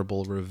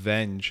verbal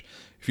revenge.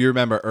 If you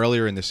remember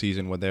earlier in the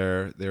season when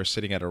they're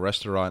sitting at a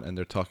restaurant and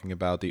they're talking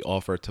about the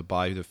offer to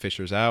buy the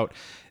Fishers out,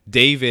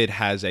 David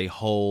has a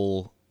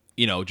whole,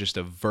 just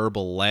a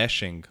verbal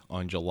lashing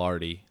on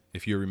Gilardi,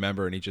 if you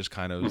remember, and he just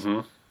kind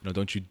of,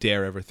 don't you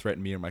dare ever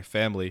threaten me or my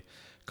family,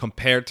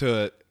 compared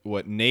to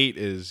what Nate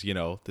is,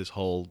 this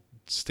whole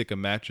stick of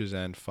matches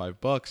and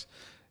 $5.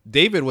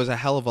 David was a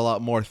hell of a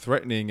lot more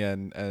threatening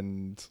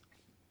and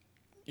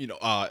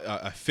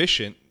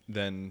efficient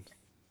than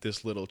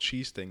this little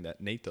cheese thing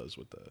that Nate does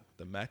with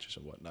the matches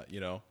and whatnot,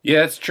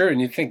 Yeah, it's true. And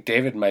you think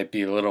David might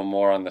be a little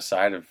more on the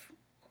side of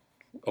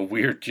a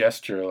weird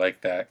gesture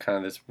like that, kind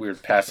of this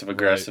weird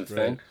passive-aggressive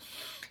thing.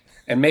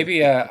 And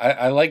maybe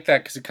I like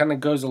that because it kind of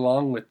goes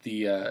along with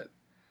the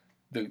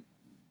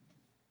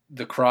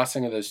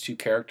crossing of those two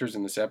characters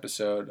in this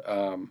episode.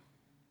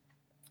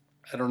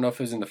 I don't know if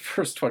it was in the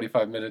first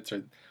 25 minutes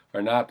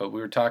or not, but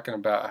we were talking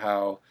about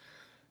how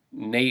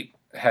Nate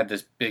had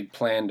this big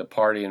plan to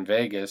party in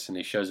Vegas, and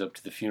he shows up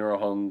to the funeral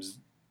homes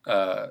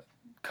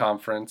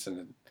conference,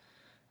 and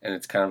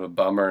it's kind of a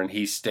bummer, and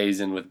he stays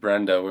in with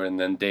Brenda, and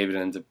then David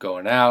ends up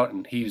going out,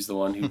 and he's the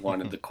one who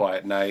wanted the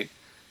quiet night.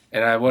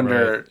 And I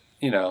wonder,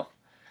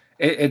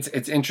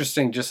 it's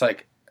interesting, just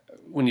like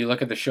when you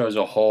look at the show as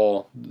a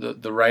whole,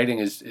 the writing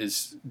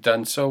is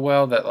done so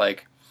well that,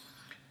 like,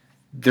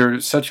 they're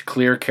such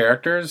clear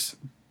characters,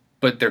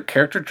 but their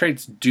character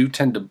traits do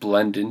tend to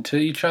blend into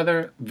each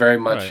other very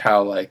much.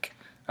 How, like,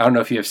 I don't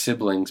know if you have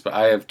siblings, but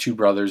I have 2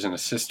 brothers and a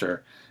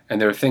sister,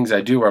 and there are things I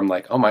do where I'm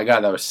like, oh my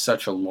God, that was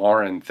such a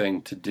Lauren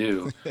thing to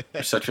do,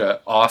 or such a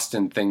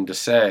Austin thing to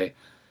say,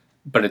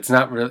 but it's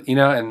not really,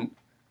 and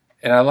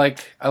I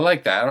like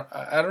that.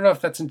 I don't know if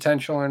that's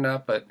intentional or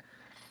not, but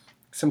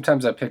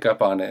sometimes I pick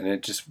up on it, and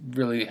it just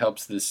really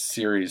helps this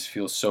series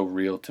feel so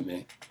real to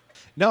me.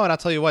 No, and I'll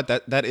tell you what,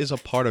 that is a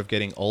part of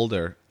getting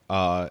older.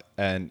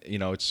 And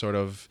it's sort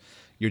of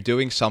you're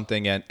doing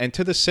something, and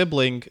to the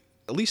sibling,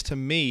 at least to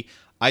me,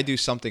 I do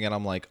something and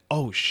I'm like,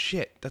 oh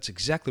shit, that's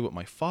exactly what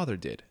my father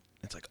did.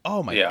 It's like,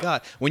 oh my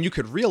God, when you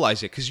could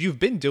realize it, because you've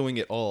been doing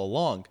it all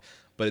along,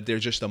 but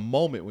there's just a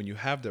moment when you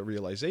have the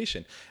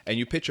realization, and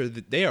you picture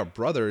that they are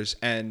brothers,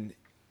 and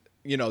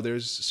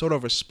there's sort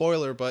of a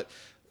spoiler, but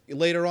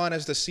later on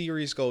as the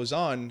series goes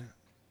on,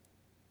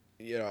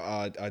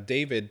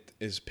 David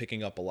is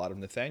picking up a lot of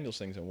Nathaniel's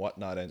things and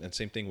whatnot, and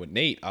same thing with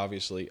Nate,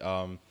 obviously.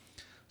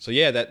 So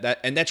yeah, that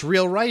and that's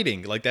real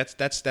writing. Like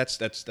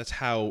that's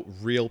how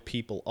real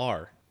people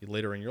are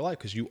later in your life,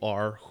 because you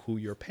are who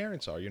your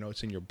parents are.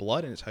 It's in your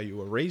blood, and it's how you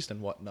were raised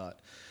and whatnot.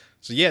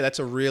 So yeah, it's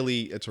a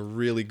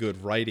really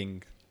good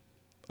writing,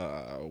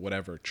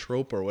 whatever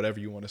trope or whatever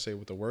you want to say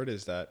what the word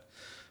is, that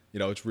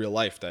it's real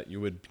life that you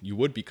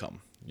would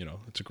become.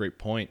 It's a great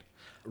point.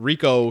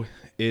 Rico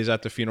is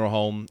at the funeral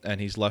home,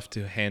 and he's left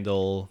to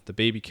handle the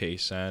baby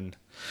case. And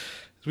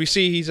as we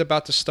see, he's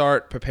about to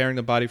start preparing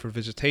the body for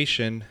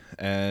visitation.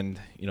 And,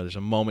 there's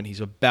a moment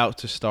he's about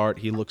to start.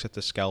 He looks at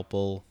the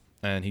scalpel,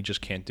 and he just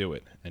can't do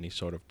it. And he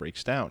sort of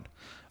breaks down.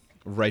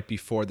 Right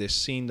before this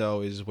scene,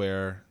 though, is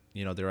where,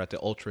 they're at the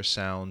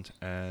ultrasound,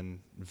 and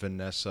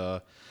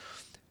Vanessa's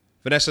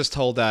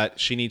told that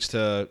she needs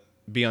to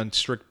be on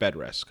strict bed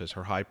rest because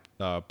her high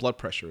blood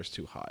pressure is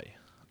too high.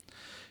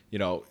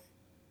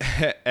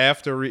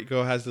 After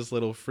Rico has this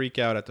little freak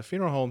out at the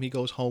funeral home, he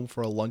goes home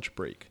for a lunch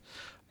break.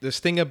 This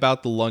thing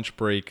about the lunch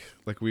break,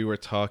 like we were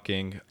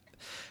talking,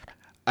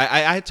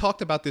 I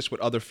talked about this with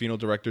other funeral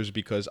directors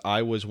because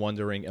I was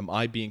wondering, am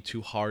I being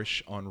too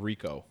harsh on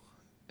Rico?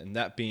 And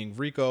that being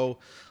Rico,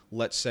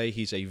 let's say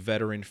he's a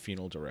veteran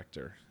funeral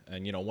director.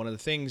 And, one of the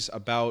things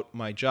about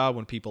my job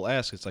when people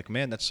ask, it's like,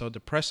 man, that's so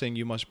depressing.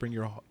 You must bring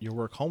your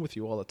work home with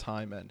you all the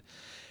time. And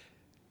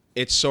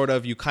it's sort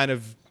of, you kind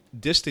of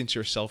distance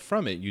yourself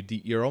from it.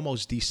 You're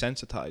almost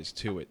desensitized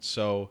to it.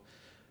 So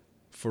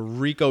for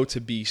Rico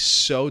to be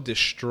so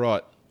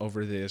distraught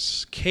over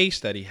this case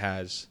that he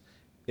has,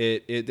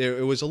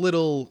 it was a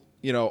little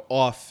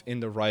off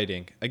in the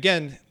writing.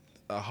 Again,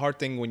 a hard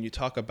thing when you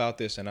talk about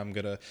this, and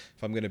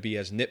if I'm gonna be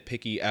as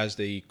nitpicky as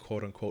the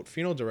quote unquote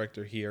funeral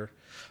director here,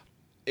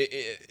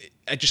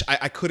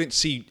 I couldn't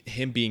see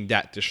him being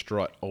that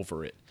distraught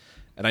over it.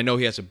 And I know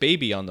he has a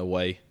baby on the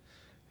way.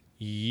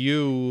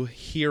 You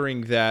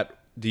hearing that,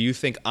 do you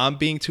think I'm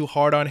being too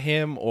hard on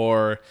him,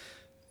 or,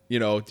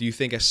 do you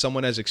think as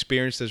someone as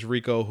experienced as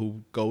Rico,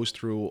 who goes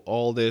through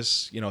all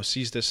this,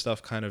 sees this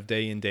stuff kind of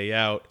day in, day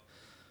out,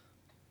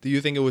 do you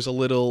think it was a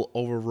little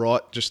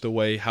overwrought, just the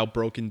way how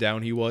broken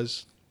down he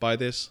was by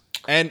this?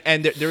 And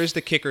there is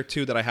the kicker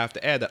too that I have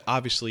to add, that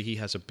obviously he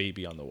has a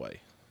baby on the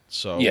way.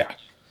 So yeah.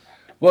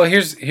 Well,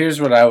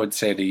 here's what I would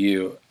say to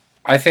you.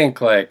 I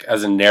think, like,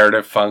 as a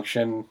narrative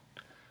function,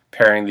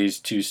 pairing these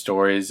two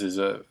stories is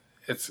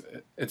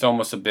it's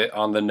almost a bit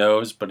on the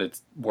nose, but it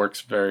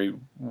works very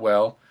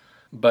well.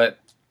 But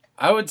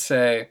I would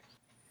say,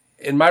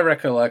 in my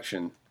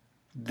recollection,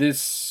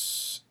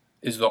 this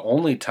is the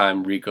only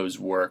time Rico's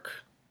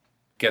work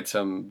gets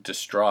him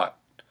distraught.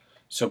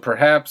 So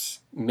perhaps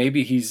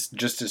maybe he's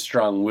just as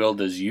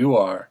strong-willed as you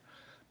are,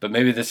 but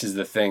maybe this is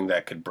the thing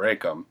that could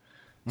break him.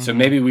 Mm-hmm. So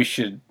maybe we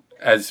should,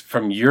 as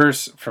from your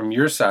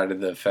side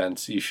of the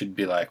fence, you should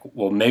be like,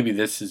 well, maybe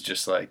this is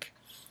just like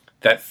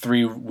that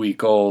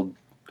 3-week-old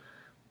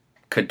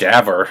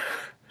cadaver,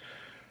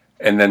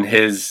 and then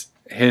his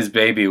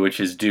baby, which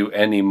is due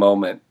any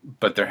moment,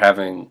 but they're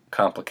having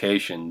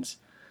complications.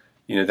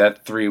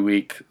 That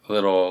 3-week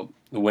little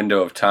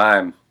window of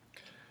time,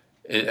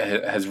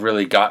 it has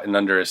really gotten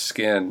under his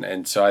skin.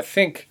 And so I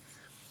think,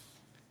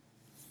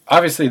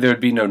 obviously there would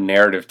be no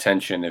narrative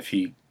tension if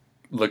he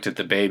looked at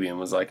the baby and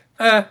was like,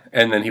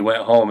 and then he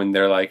went home and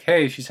they're like,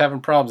 hey, she's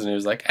having problems, and he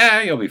was like,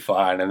 you'll be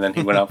fine, and then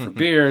he went out for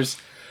beers.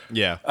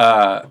 Yeah.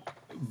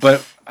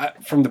 But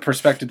from the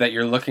perspective that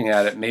you're looking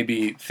at it,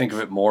 maybe think of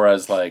it more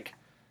as like,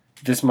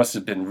 this must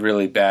have been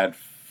really bad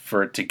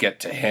for it to get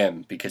to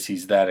him because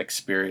he's that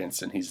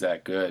experienced and he's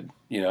that good,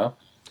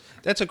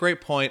 That's a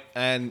great point.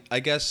 And I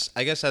guess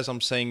as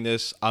I'm saying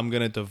this, I'm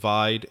going to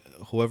divide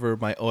whoever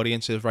my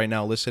audience is right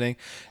now listening,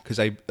 because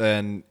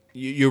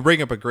you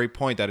bring up a great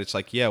point that it's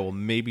like, yeah, well,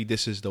 maybe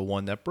this is the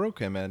one that broke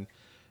him. And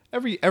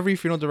every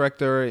funeral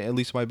director, at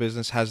least my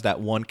business, has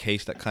that one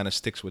case that kind of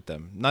sticks with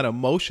them. Not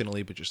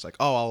emotionally, but just like,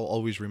 oh, I'll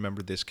always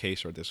remember this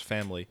case or this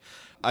family.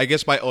 I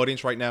guess my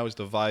audience right now is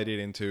divided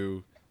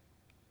into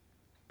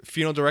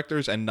funeral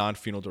directors and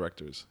non-funeral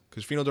directors.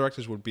 Because funeral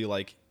directors would be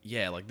like,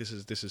 yeah, like this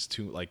is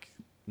too, like,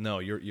 no,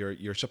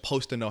 you're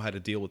supposed to know how to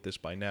deal with this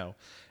by now.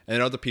 And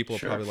then other people are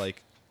probably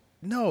like,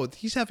 no,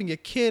 he's having a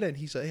kid and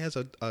he has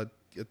a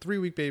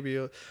 3-week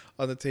baby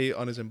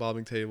on his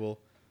embalming table.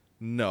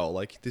 No,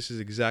 like, this is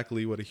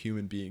exactly what a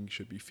human being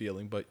should be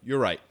feeling. But you're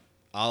right.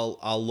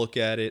 I'll look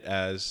at it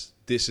as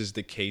this is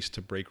the case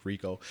to break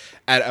Rico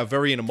at a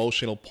very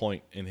emotional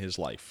point in his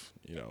life.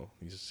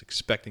 He's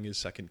expecting his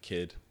second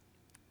kid.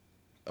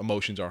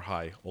 emotions are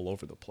high all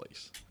over the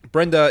place.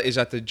 Brenda is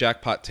at the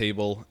jackpot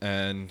table,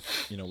 and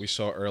we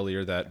saw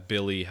earlier that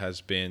Billy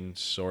has been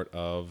sort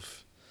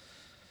of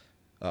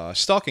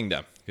stalking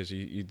them, because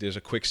there's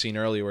a quick scene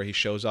earlier where he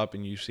shows up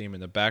and you see him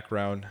in the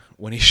background.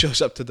 When he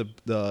shows up to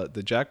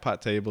the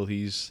jackpot table,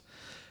 he's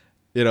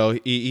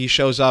he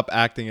shows up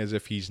acting as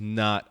if he's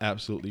not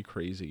absolutely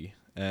crazy,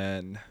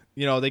 and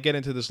they get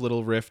into this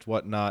little rift,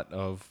 whatnot,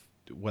 of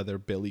whether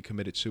Billy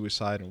committed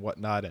suicide and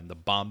whatnot, and the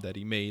bomb that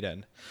he made.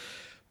 And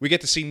we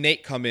get to see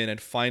Nate come in and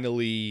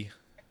finally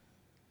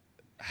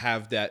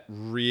have that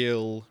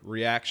real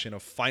reaction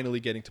of finally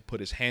getting to put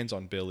his hands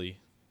on Billy,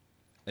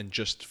 and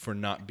just for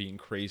not being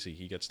crazy,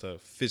 he gets to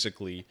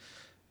physically,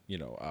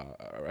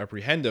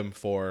 apprehend him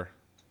for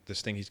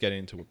this thing he's getting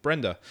into with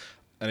Brenda.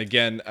 And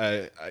again,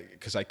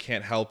 because I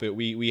can't help it,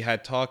 we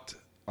had talked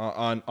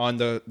on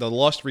the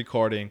Lost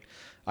recording.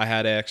 I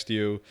had asked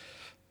you,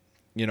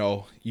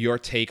 your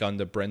take on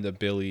the Brenda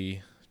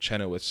Billy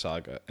Chenoweth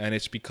saga, and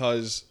it's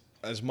because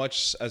as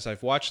much as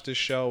I've watched this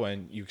show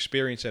and you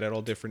experience it at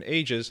all different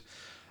ages,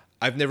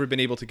 I've never been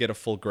able to get a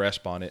full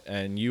grasp on it.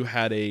 And you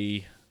had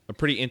a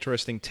pretty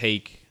interesting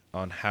take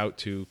on how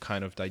to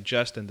kind of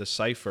digest and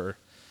decipher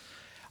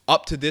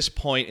up to this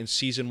point in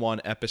season 1,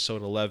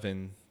 episode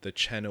 11, the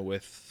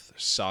Chenoweth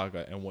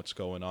saga and what's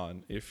going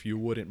on. If you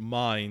wouldn't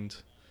mind,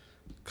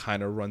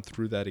 kind of run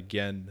through that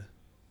again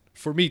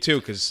for me too,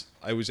 because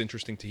it was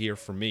interesting to hear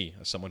from me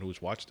as someone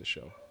who's watched the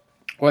show.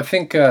 Well, I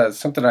think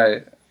something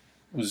I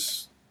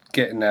was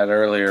getting at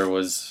earlier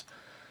was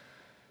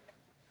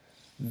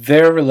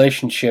their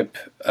relationship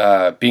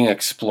being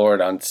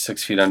explored on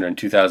 6 Feet Under in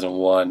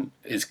 2001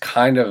 is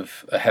kind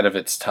of ahead of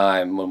its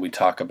time when we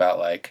talk about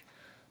like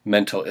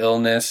mental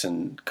illness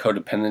and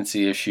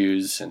codependency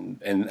issues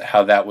and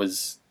how that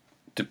was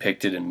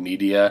depicted in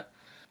media.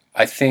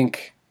 I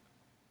think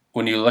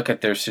when you look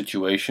at their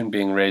situation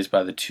being raised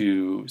by the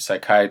two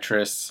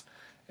psychiatrists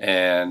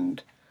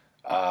and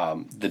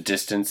the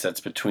distance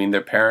that's between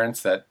their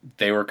parents, that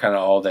they were kind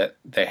of all that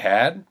they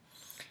had.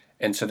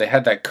 And so they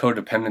had that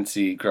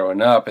codependency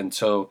growing up. And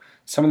so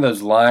some of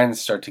those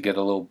lines start to get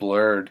a little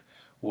blurred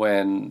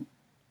when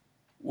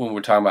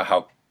we're talking about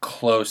how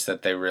close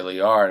that they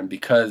really are. And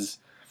because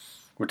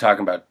we're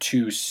talking about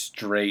two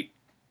straight,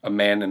 a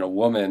man and a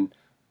woman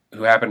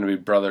who happen to be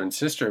brother and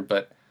sister,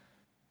 but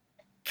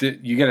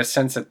you get a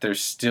sense that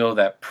there's still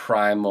that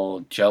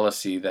primal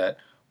jealousy that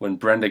when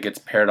Brenda gets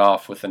paired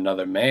off with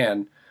another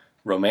man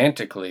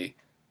romantically,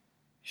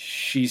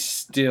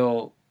 he's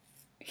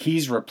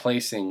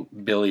replacing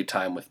Billy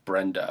time with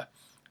Brenda.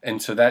 And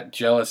so that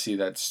jealousy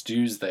that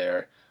stews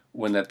there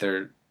when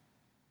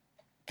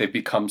they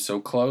become so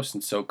close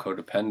and so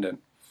codependent.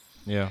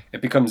 Yeah.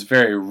 It becomes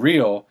very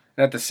real.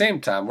 And at the same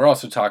time, we're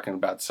also talking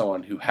about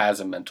someone who has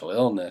a mental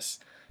illness.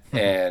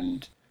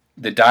 And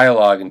the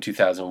dialogue in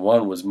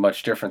 2001 was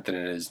much different than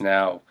it is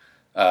now.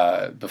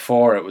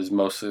 Before it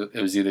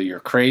was either you're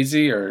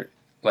crazy or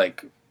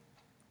like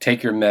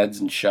take your meds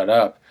and shut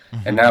up.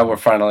 Mm-hmm. And now we're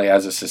finally,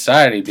 as a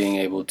society, being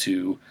able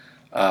to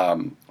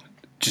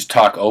just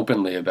talk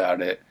openly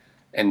about it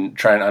and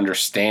try and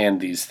understand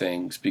these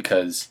things,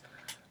 because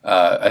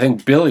I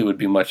think Billy would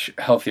be much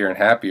healthier and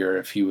happier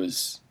if he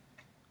was.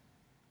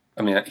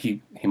 I mean,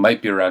 he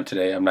might be around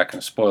today. I'm not going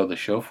to spoil the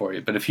show for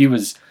you, but if he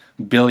was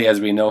Billy as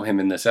we know him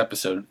in this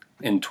episode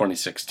in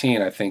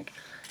 2016, I think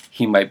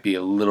he might be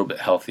a little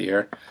bit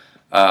healthier.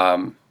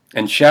 And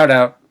shout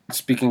out,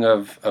 speaking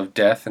of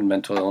death and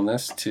mental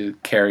illness, to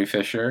Carrie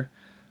Fisher,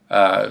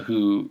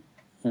 who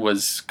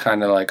was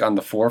kind of like on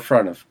the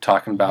forefront of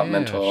talking about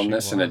mental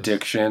illness and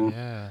addiction,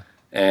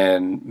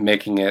 and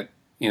making it,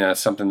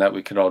 something that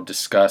we could all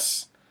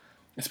discuss,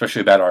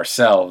 especially about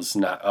ourselves,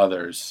 not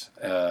others.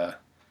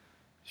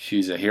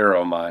 She's a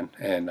hero of mine,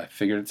 and I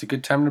figured it's a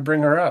good time to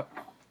bring her up.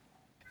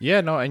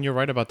 Yeah, no, and you're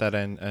right about that.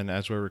 And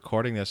as we're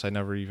recording this, that's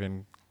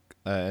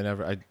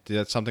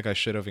something I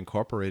should have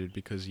incorporated,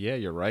 because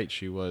you're right.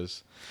 She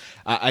was,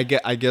 I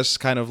guess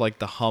kind of like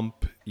the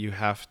hump you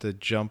have to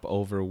jump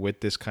over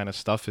with this kind of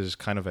stuff is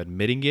kind of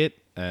admitting it.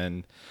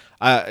 And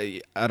I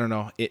don't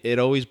know. It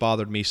always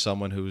bothered me,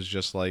 someone who's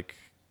just like,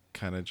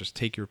 kind of just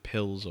take your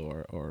pills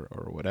or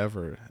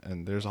whatever.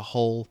 And there's a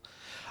whole,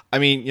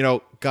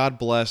 God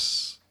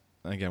bless,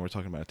 again, we're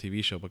talking about a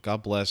TV show, but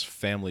God bless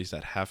families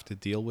that have to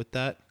deal with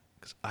that.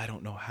 Because I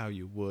don't know how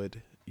you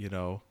would,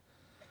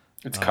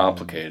 It's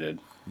complicated.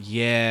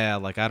 Yeah,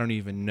 like I don't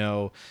even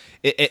know.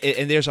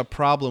 And there's a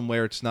problem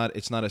where it's not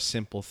a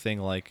simple thing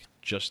like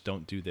just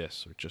don't do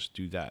this or just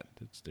do that.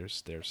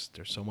 There's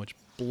so much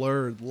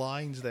blurred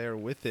lines there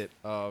with it.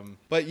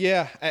 But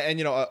yeah, and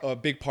a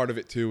big part of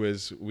it too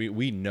is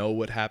we know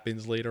what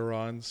happens later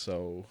on.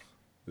 So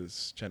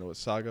this Chenoweth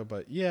saga,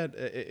 but yeah,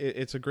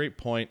 it's a great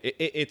point.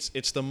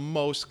 It's the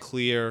most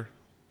clear,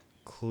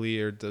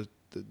 the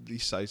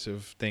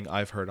decisive thing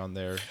I've heard on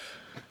there.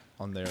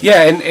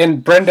 Yeah,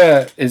 and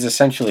Brenda is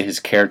essentially his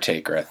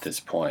caretaker at this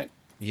point.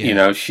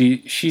 Yeah.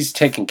 She's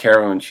taking care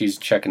of him, and she's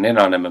checking in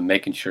on him and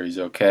making sure he's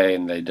okay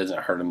and that he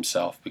doesn't hurt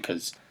himself,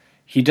 because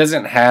he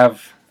doesn't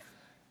have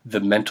the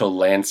mental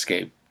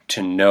landscape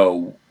to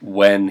know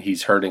when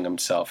he's hurting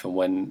himself and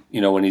when,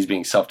 when he's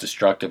being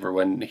self-destructive or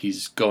when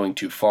he's going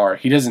too far.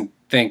 He doesn't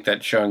think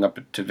that showing up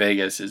to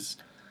Vegas is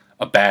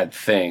a bad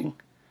thing,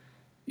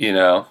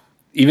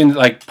 Even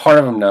like part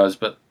of him knows,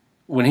 but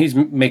when he's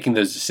making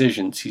those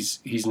decisions,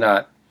 he's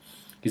not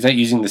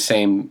using the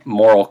same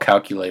moral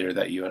calculator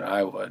that you and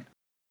I would.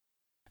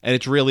 And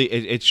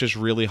it's just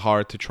really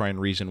hard to try and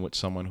reason with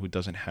someone who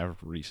doesn't have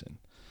reason,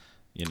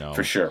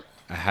 For sure.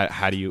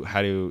 How do you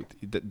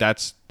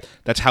that's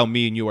how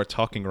me and you are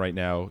talking right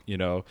now,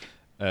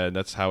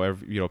 that's how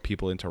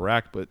people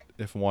interact. But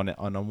if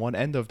on one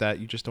end of that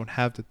you just don't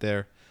have it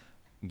there,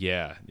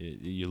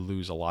 you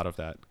lose a lot of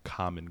that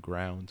common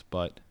ground.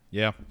 But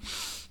yeah,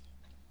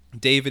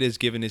 David has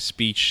given his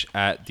speech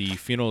at the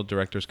funeral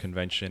directors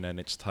convention, and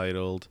it's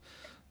titled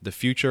 "The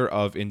Future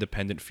of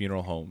Independent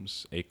Funeral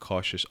Homes: A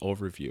Cautious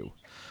Overview."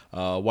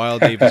 While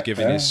David's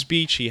giving his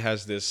speech, he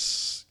has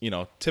this,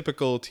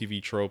 typical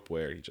TV trope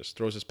where he just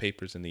throws his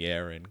papers in the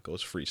air and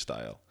goes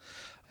freestyle.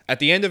 At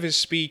the end of his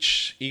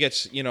speech, he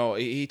gets,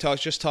 he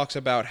talks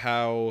about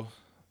how,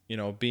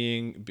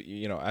 being,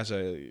 as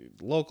a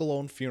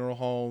local-owned funeral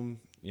home,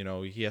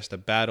 he has to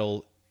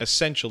battle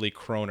essentially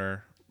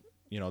Kroner,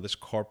 this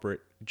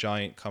corporate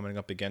giant coming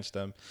up against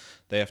them.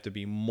 They have to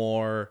be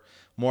more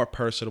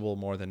personable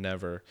more than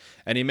ever.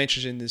 And he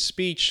mentions in his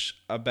speech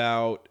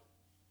about,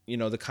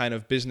 the kind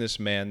of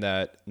businessman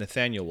that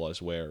Nathaniel was,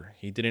 where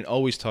he didn't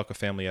always talk a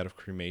family out of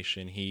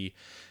cremation.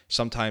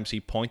 Sometimes he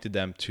pointed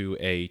them to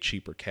a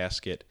cheaper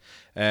casket.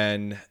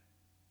 And,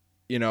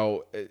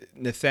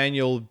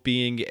 Nathaniel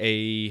being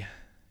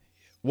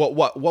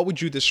what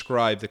would you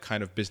describe the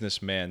kind of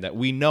businessman that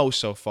we know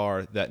so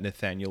far that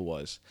Nathaniel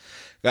was?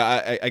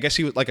 I guess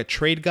he was like a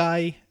trade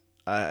guy.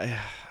 I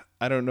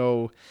don't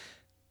know.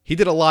 He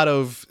did a lot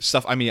of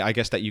stuff. I mean, I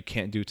guess that you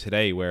can't do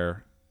today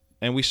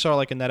and we saw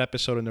like in that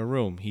episode in The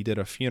Room, he did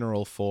a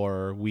funeral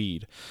for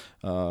weed,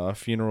 a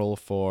funeral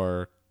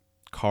for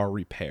car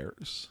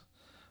repairs.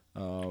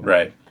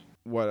 Right.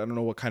 I don't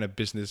know what kind of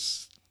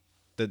business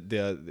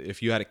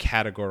if you had to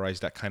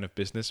categorize that kind of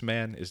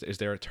businessman, is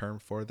there a term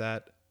for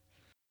that?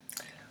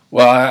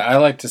 Well, I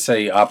like to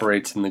say he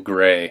operates in the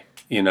gray.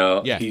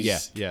 Yeah.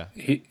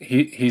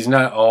 He's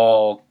not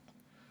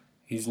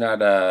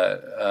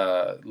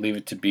Leave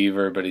It to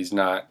Beaver, but he's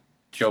not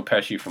Joe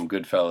Pesci from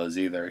Goodfellas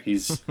either.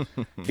 He's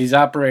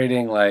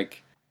operating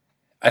like,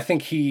 I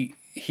think he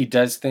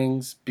does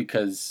things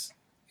because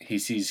he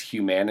sees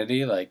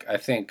humanity. Like, I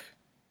think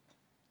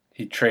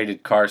he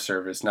traded car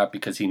service not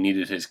because he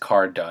needed his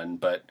car done,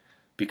 but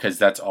because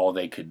that's all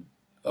they could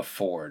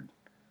afford.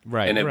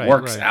 Right. And it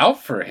works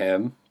out for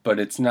him, but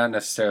it's not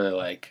necessarily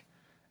like,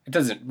 it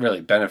doesn't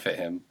really benefit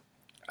him.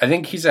 I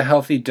think he's a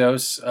healthy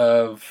dose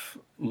of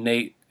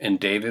Nate and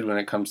David when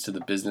it comes to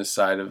the business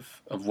side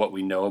of what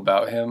we know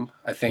about him.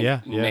 I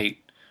think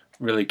Nate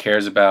really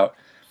cares about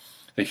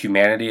the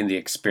humanity and the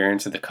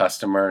experience of the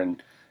customer,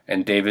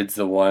 and David's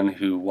the one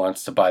who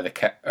wants to buy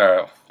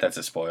the that's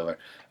a spoiler.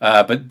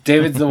 But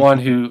David's the one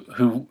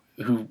who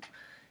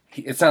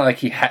it's not like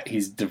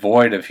he's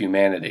devoid of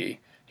humanity.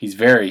 He's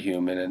very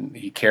human and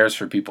he cares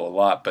for people a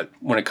lot. But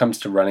when it comes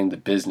to running the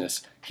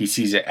business, he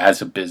sees it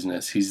as a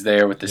business. He's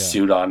there with the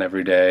suit on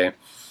every day,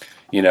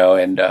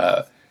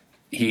 and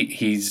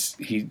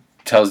he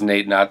tells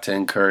Nate not to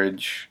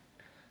encourage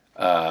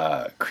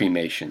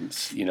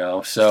cremations,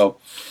 So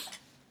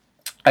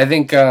I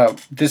think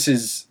this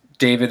is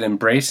David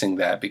embracing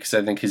that, because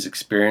I think his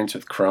experience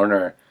with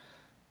Kroner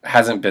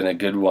hasn't been a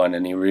good one,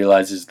 and he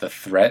realizes the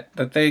threat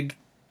that they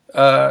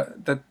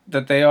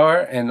that they are,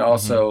 and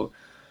also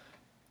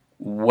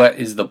what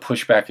is the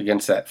pushback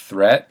against that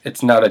threat.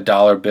 It's not a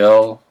dollar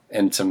bill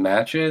and some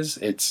matches.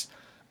 It's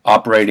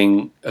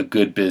operating a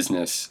good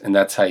business, and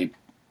that's how you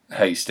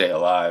stay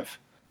alive.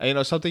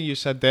 And, something you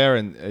said there,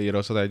 and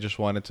so that I just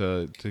wanted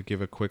to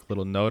give a quick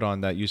little note on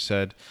that. You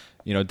said,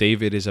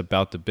 David is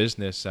about the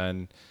business,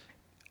 and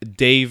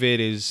David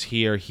is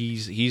here.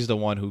 He's the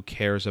one who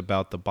cares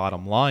about the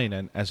bottom line,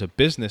 and as a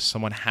business,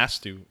 someone has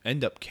to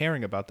end up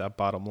caring about that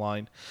bottom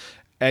line.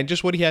 And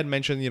just what he had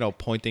mentioned,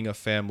 pointing a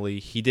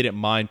family, he didn't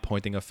mind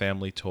pointing a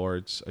family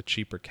towards a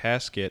cheaper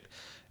casket.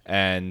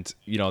 And,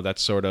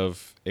 that's sort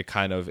of,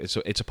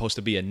 it's supposed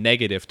to be a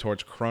negative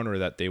towards Kroner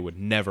that they would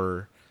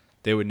never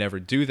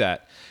do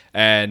that.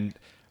 And,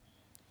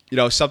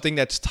 something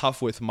that's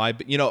tough with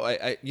you know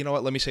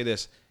what, let me say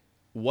this.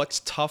 What's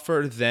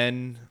tougher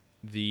than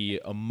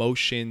the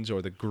emotions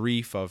or the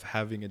grief of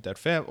having a dead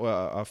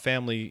a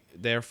family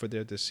there for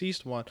their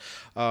deceased one?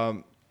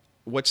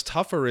 What's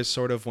tougher is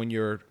sort of when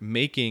you're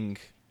making,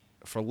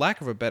 for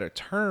lack of a better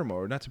term,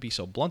 or not to be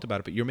so blunt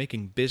about it, but you're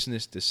making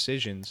business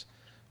decisions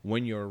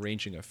when you're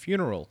arranging a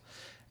funeral.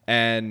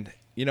 And,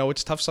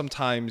 it's tough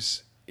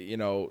sometimes,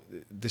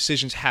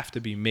 decisions have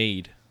to be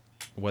made,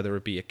 whether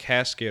it be a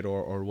casket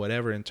or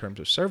whatever in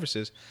terms of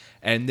services.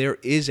 And there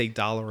is a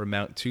dollar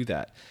amount to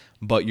that.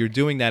 But you're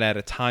doing that at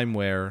a time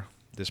where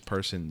this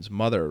person's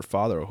mother or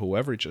father or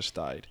whoever just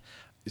died.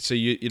 So,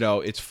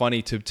 it's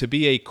funny to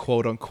be a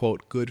quote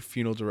unquote good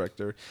funeral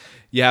director.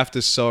 You have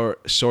to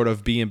sort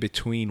of be in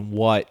between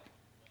what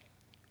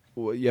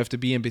you have to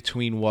be in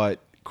between what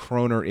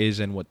Kroner is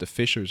and what the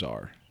Fishers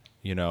are,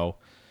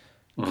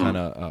 kind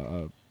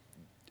of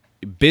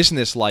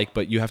business-like,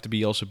 but you have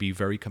to also be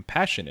very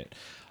compassionate.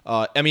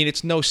 I mean,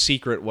 it's no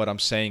secret what I'm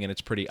saying, and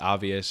it's pretty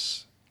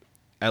obvious.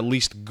 At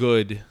least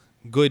good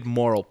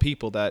moral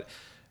people, that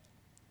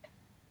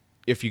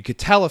if you could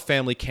tell a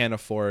family can't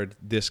afford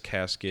this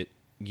casket,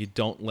 you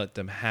don't let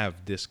them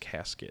have this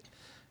casket.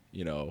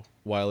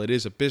 While it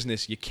is a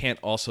business, you can't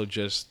also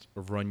just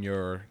run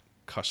your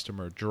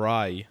customer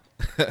dry,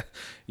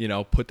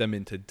 put them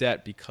into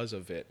debt because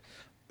of it.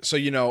 So,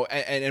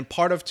 and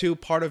part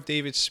of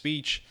David's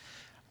speech,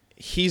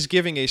 he's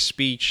giving a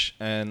speech,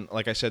 and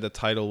like I said, the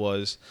title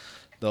was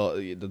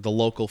the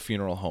local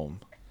funeral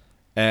home.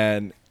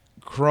 And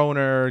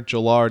Kroner,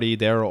 Gilardi,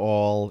 they're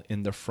all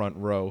in the front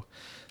row.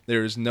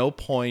 There is no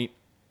point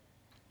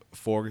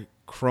for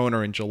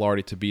Kroner and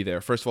Gilardi to be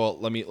there. First of all,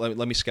 let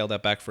me scale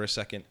that back for a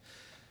second.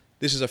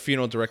 This is a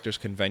funeral directors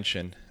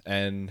convention,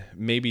 and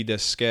maybe the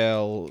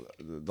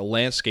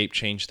landscape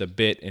changed a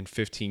bit in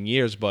 15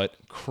 years, but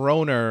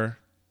Kroner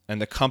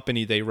and the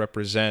company they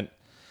represent,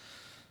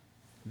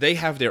 they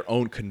have their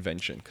own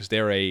convention because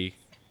they're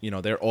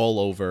they're all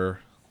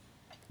over,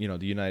 the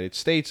United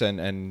States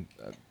and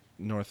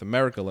North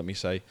America, let me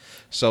say.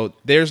 So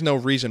there's no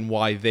reason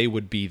why they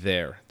would be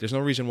there. There's no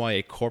reason why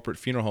a corporate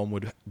funeral home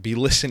would be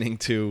listening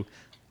to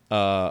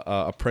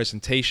a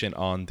presentation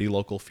on the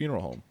local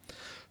funeral home.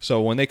 So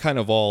when they kind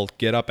of all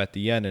get up at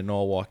the end and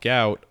all walk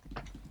out,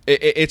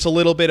 it's a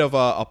little bit of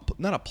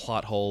not a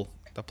plot hole.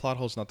 The plot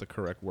hole's not the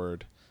correct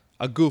word.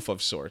 A goof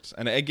of sorts.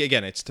 And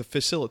again, it's to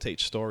facilitate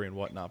story and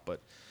whatnot,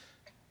 but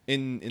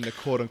in the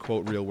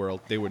quote-unquote real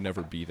world, they would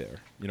never be there.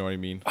 You know what I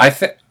mean? I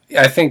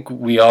think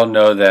we all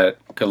know that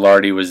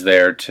Gilardi was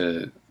there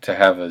to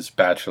have his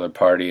bachelor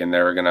party, and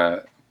they were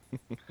gonna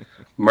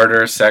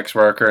murder a sex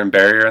worker and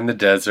bury her in the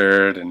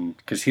desert, and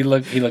because he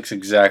looks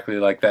exactly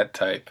like that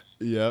type.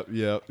 Yep.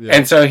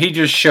 And so he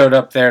just showed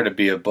up there to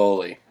be a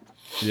bully.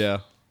 Yeah.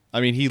 I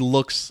mean, he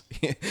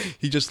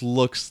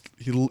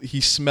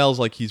smells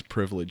like he's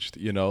privileged,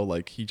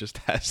 like he just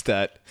has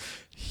that.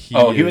 He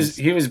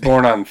was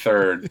born on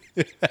third.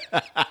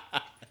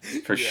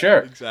 For sure.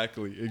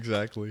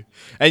 Exactly.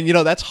 And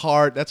that's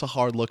hard. That's a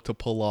hard look to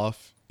pull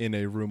off in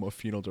a room of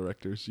funeral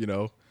directors, they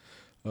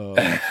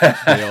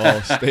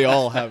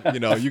all have,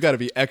 you got to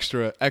be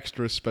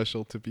extra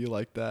special to be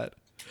like that.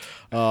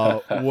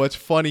 What's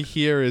funny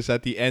here is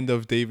at the end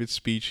of David's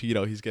speech,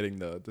 he's getting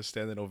the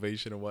standing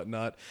ovation and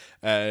whatnot,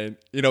 and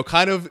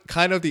kind of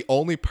the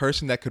only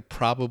person that could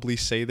probably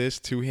say this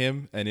to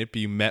him and it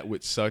be met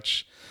with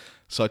such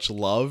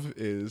love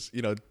is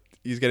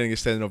he's getting a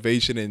standing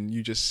ovation, and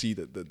you just see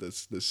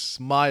the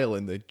smile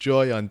and the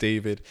joy on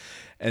David,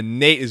 and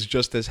Nate is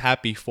just as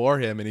happy for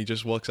him, and he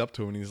just walks up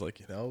to him and he's like,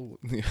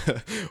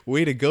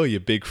 way to go, you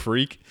big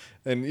freak.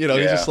 And he's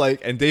just like,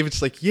 and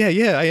David's like, yeah,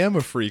 I am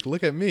a freak,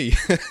 look at me.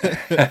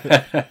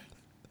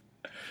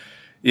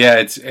 Yeah,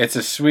 it's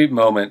a sweet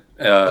moment.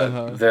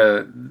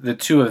 The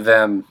two of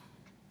them,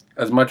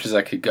 as much as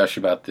I could gush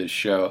about this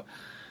show,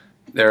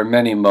 there are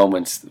many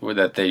moments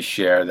that they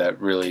share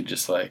that really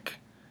just like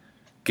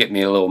get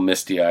me a little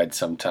misty-eyed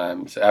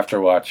sometimes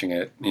after watching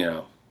it,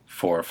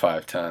 4 or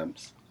 5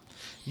 times.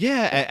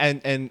 Yeah,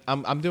 and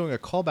I'm doing a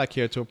callback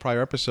here to a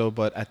prior episode,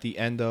 but at the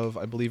end of,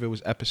 I believe it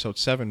was episode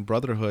 7,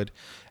 Brotherhood,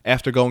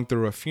 after going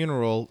through a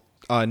funeral,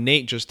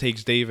 Nate just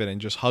takes David and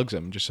just hugs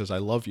him and just says, "I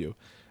love you."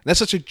 And that's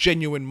such a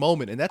genuine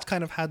moment, and that's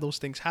kind of how those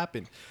things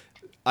happen.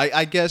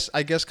 I guess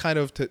kind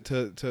of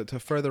to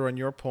further on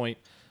your point,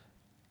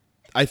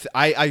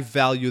 I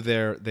value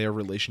their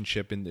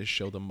relationship in this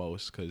show the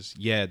most because,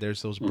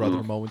 there's those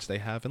brother moments they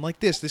have. And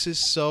like this is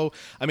so...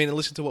 I mean,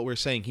 listen to what we're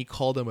saying. He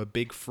called him a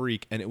big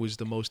freak, and it was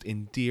the most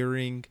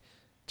endearing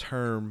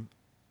term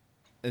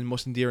and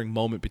most endearing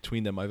moment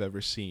between them I've ever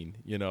seen,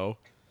 There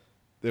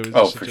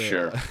was for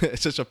sure.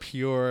 It's such a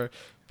pure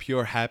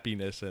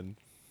happiness, and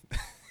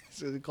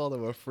so he called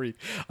him a freak.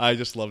 I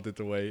just loved it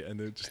the way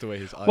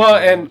his eyes... Well,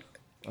 and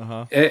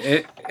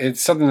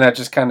it's something that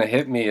just kind of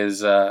hit me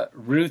is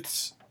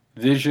Ruth's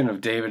vision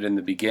of David in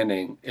the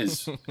beginning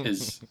is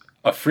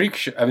a freak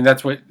show. I mean,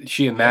 that's what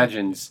she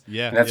imagines.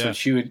 Yeah, and that's what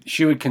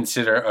she would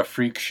consider a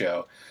freak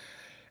show.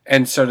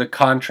 And so to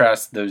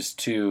contrast those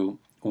two,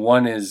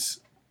 one is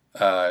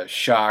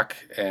shock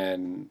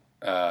and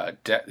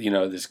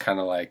this kind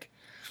of like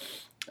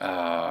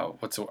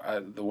what's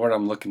the word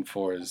I'm looking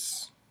for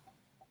is,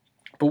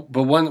 but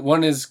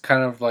one is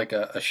kind of like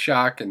a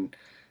shock and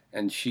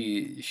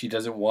she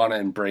doesn't want to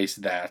embrace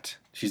that.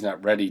 She's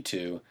not ready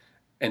to.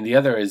 And the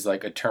other is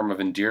like a term of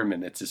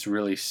endearment. It's this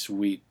really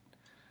sweet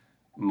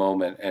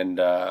moment. And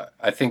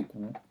I think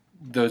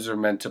those are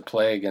meant to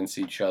play against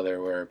each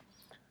other, where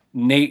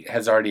Nate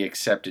has already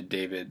accepted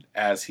David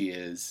as he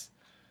is.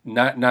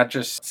 Not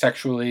just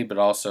sexually, but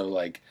also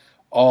like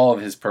all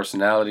of his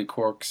personality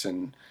quirks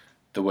and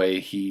the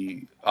way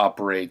he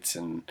operates.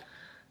 And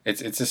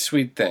it's a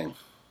sweet thing.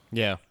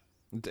 Yeah,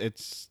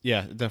 it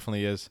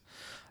definitely is.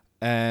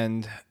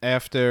 And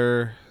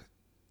after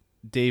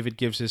David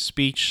gives his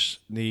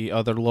speech. The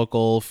other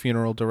local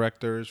funeral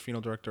director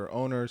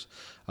owners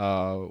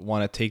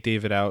want to take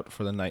David out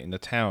for the night in the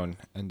town,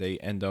 and they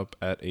end up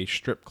at a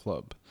strip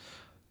club.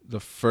 The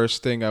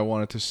first thing I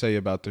wanted to say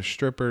about the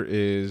stripper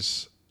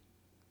is,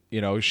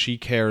 she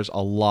cares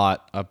a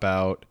lot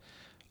about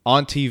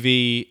on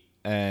TV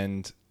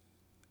and,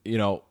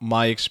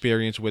 my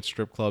experience with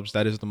strip clubs.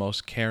 That is the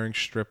most caring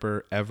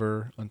stripper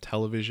ever on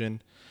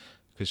television,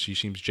 because she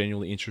seems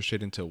genuinely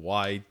interested into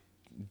why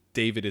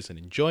David isn't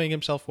enjoying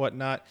himself,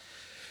 whatnot.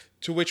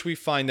 To which we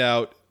find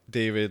out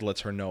David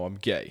lets her know, I'm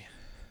gay.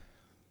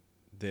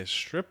 This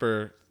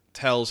stripper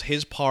tells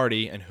his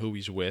party and who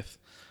he's with.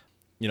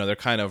 They're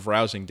kind of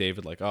rousing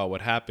David, like, oh,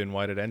 what happened?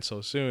 Why did it end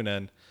so soon?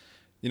 And,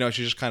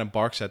 she just kind of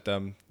barks at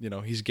them.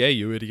 He's gay,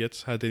 you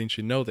idiots. How didn't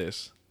you know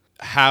this?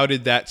 How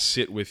did that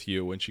sit with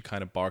you when she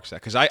kind of barks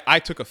that? Because I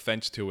took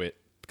offense to it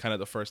kind of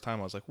the first time.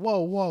 I was like,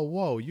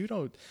 whoa. You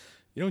don't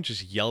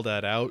just yell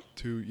that out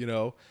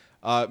to,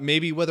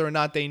 maybe whether or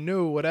not they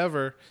knew,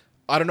 whatever.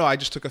 I don't know. I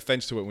just took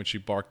offense to it when she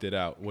barked it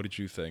out. What did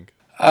you think?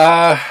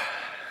 I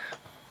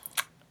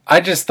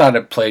just thought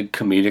it played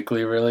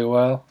comedically really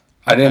well.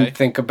 Okay. I didn't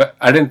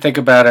think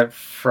about it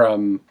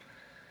from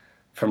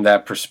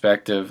that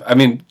perspective. I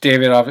mean,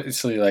 David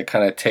obviously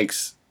kind of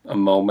takes a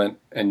moment,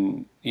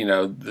 and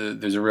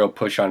there's a real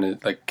push on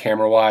it,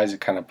 camera wise.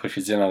 It kind of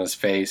pushes in on his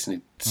face, and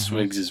he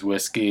swigs his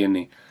whiskey,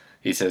 and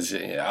he says,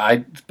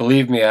 "I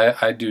believe me,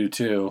 I do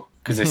too."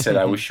 Because they said,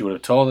 I wish you would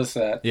have told us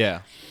that.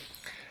 Yeah.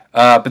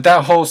 But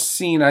that whole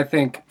scene, I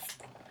think,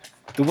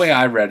 the way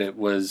I read it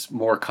was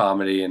more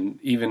comedy, and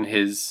even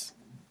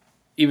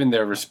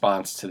their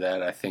response to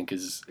that, I think,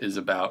 is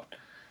about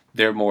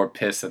they're more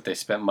pissed that they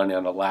spent money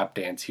on a lap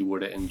dance he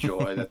would have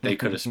enjoyed that they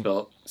could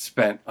have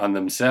spent on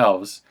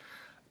themselves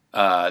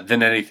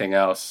than anything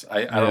else.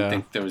 I don't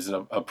think there was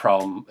a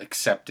problem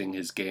accepting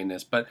his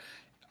gayness, but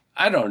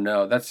I don't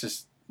know. That's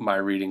just my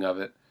reading of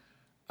it.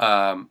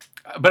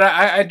 But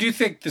I do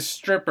think the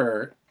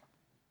stripper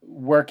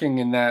working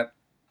in that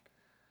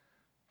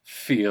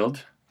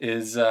field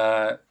is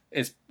the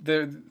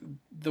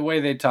way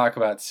they talk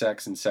about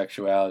sex and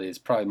sexuality is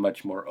probably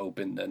much more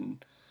open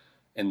than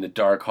in the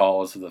dark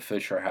halls of the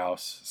Fisher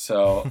House.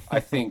 So I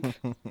think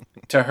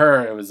to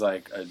her it was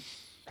like a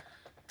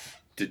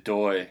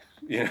dedoy,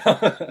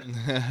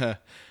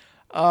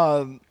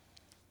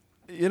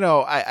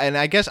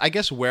 I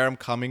guess where I'm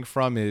coming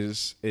from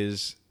is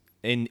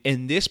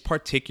in this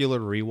particular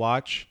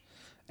rewatch,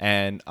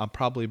 and I'm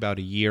probably about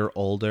a year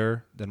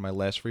older than my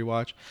last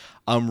rewatch,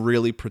 I'm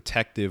really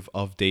protective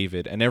of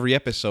David. And every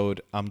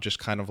episode, I'm just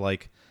kind of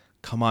like,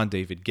 come on,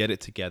 David, get it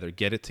together,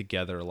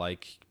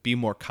 like, be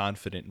more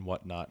confident and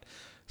whatnot.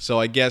 So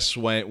I guess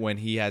when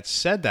he had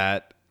said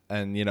that,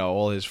 and,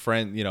 all his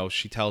friends,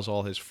 she tells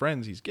all his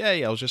friends he's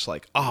gay, I was just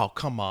like, oh,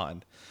 come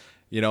on.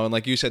 And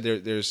like you said,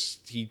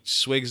 he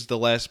swigs the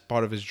last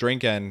part of his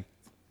drink and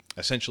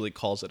essentially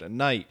calls it a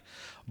night.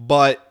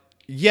 But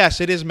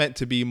yes, it is meant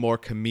to be more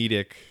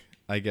comedic,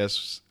 I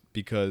guess,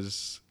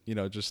 because,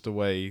 just the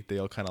way they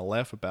all kind of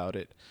laugh about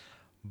it.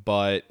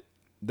 But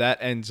that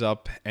ends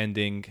up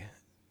ending,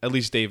 at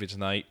least David's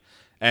night.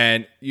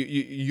 And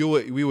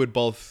we would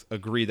both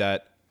agree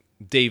that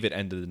David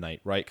ended the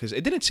night, right? Because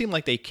it didn't seem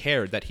like they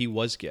cared that he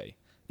was gay.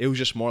 It was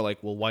just more like,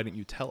 well, why didn't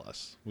you tell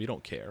us? We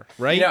don't care,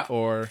 right? Yeah.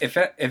 Or if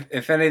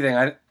anything,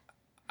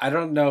 I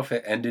don't know if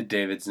it ended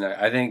David's night.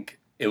 I think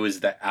it was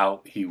the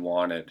out he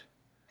wanted.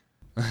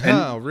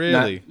 Oh,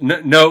 really?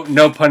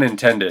 No pun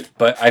intended.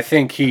 But I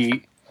think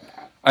he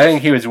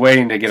was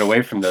waiting to get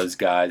away from those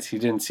guys. He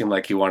didn't seem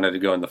like he wanted to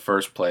go in the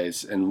first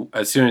place. And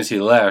as soon as he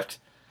left,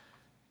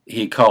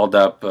 he called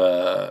up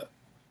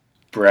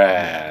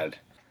Brad.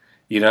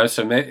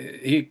 So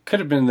he could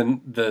have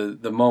been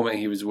the moment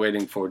he was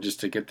waiting for just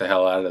to get the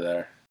hell out of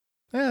there.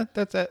 Yeah,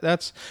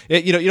 that's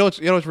it. You know what's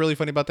really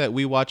funny about that?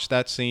 We watched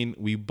that scene.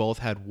 We both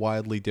had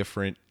wildly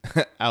different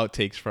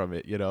outtakes from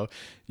it.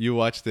 You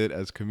watched it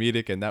as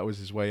comedic, and that was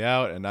his way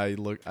out. And I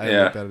looked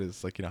at it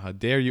as like, how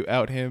dare you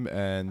out him?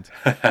 And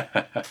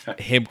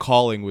him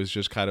calling was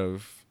just kind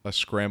of a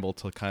scramble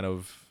to kind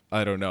of,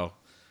 I don't know,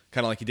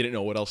 kind of like he didn't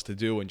know what else to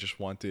do and just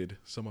wanted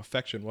some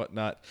affection,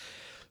 whatnot.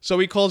 So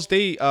he calls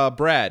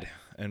Brad.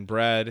 And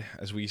Brad,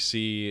 as we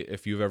see,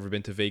 if you've ever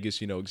been to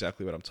Vegas, you know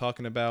exactly what I'm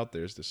talking about.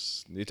 There's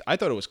this, I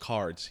thought it was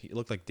cards. It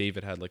looked like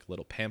David had like a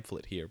little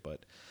pamphlet here,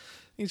 but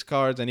these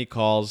cards, and he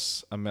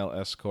calls a male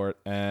escort,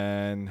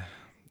 and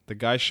the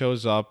guy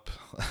shows up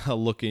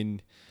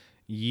looking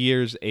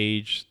years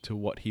aged to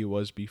what he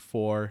was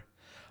before.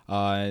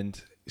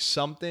 And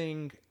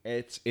something,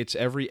 it's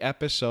every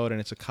episode,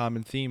 and it's a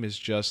common theme, is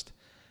just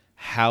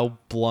how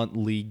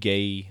bluntly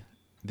gay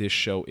this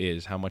show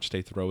is, how much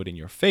they throw it in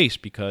your face,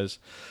 because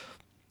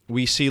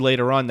we see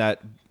later on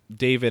that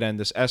David and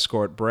this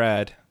escort,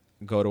 Brad,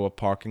 go to a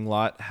parking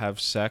lot,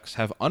 have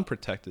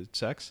unprotected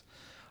sex,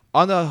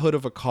 on the hood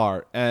of a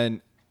car.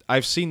 And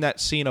I've seen that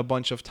scene a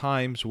bunch of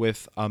times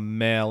with a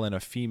male and a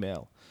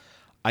female.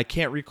 I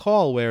can't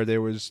recall where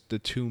there was the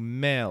two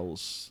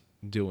males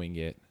doing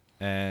it.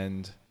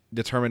 And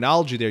the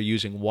terminology they're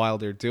using while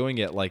they're doing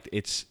it, like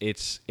it's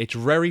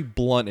very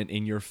blunt and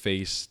in your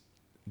face.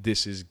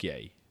 This is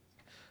gay,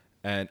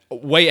 and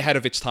way ahead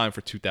of its time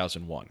for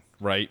 2001,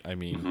 right? I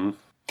mean,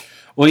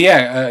 well,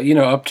 yeah,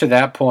 up to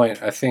that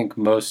point, I think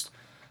most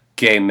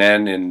gay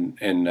men in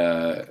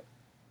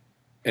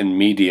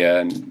media,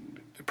 and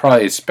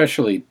probably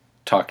especially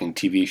talking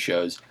TV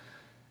shows,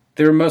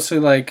 they were mostly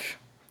like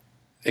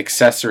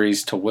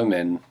accessories to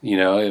women.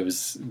 It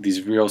was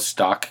these real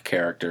stock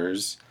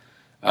characters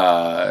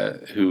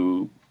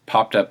who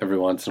popped up every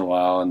once in a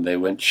while, and they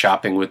went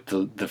shopping with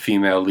the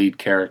female lead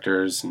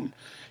characters, and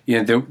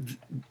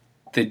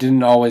they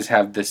didn't always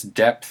have this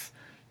depth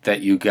that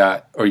you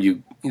got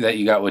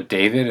with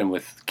David and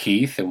with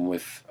Keith and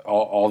with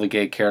all the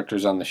gay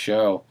characters on the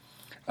show.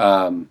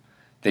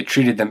 They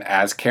treated them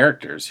as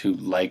characters who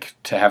like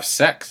to have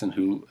sex and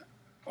who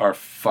are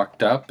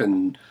fucked up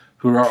and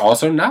who are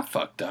also not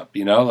fucked up,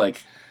 and I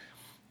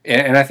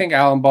think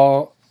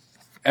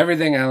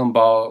everything Alan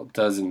Ball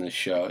does in this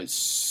show is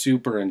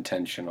super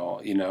intentional,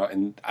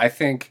 and I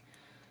think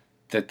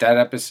that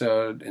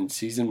episode in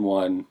season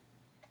 1,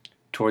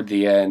 toward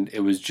the end,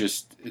 it's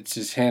just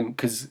him,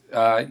 because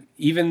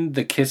even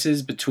the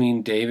kisses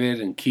between David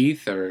and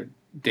Keith, or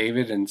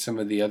David and some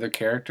of the other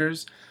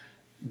characters,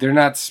 they're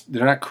not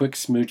quick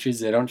smooches.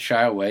 They don't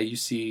shy away. You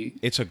see,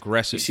 it's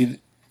aggressive.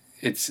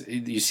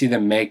 You see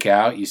them make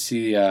out. You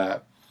see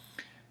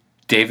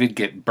David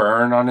get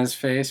burn on his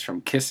face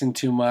from kissing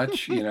too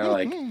much.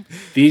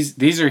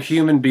 These are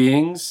human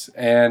beings,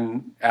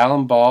 and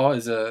Alan Ball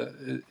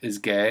is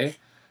gay,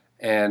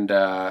 and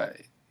I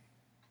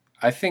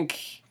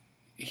think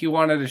he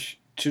wanted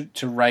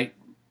to write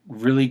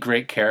really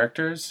great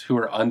characters who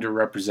are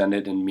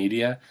underrepresented in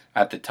media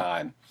at the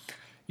time.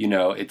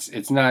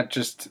 It's not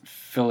just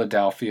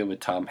Philadelphia with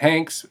Tom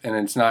Hanks, and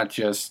it's not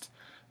just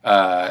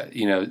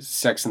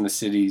Sex and the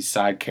City's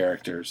side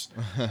characters.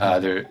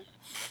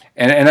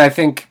 And I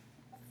think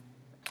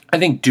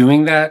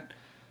doing that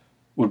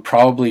would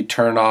probably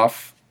turn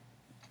off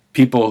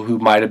people who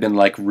might have been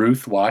like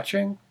Ruth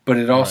watching, but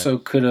it also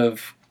could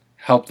have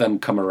helped them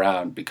come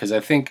around, because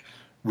I think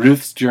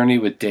Ruth's journey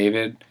with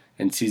David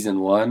in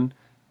season 1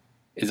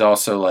 is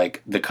also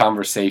like the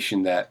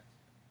conversation that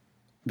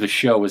the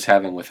show was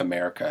having with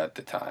America at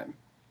the time.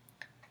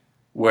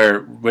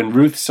 Where when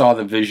Ruth saw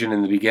the vision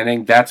in the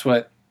beginning, that's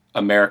what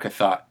America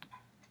thought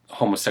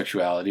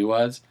homosexuality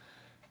was.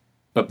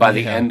 But by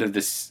the end of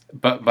this,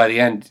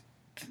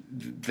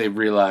 they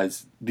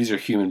realized these are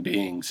human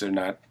beings. They're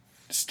not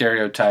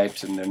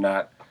stereotypes, and they're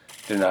not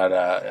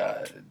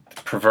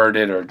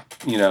perverted or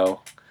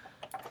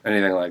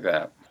anything like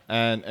that.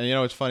 And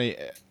it's funny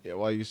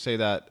while you say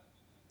that,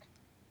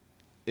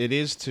 it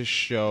is to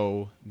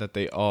show that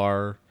they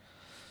are.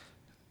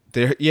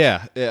 They're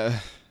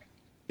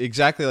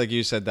exactly like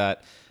you said,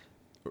 that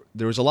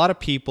there was a lot of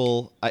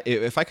people.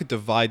 If I could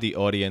divide the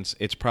audience,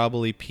 it's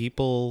probably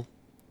people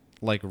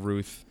like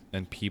Ruth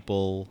and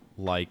people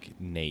like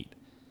Nate,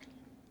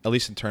 at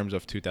least in terms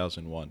of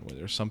 2001, where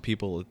there's some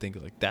people that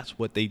think like that's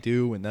what they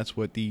do, and that's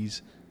what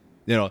these,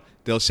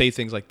 they'll say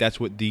things like that's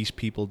what these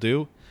people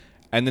do,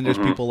 and then there's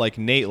people like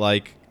Nate,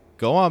 like,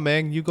 go on,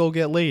 man, you go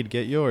get laid,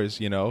 get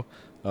yours,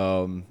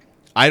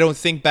 I don't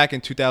think back in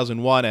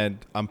 2001,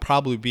 and I'm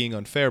probably being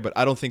unfair, but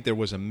I don't think there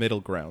was a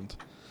middle ground.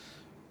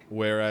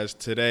 Whereas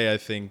today, I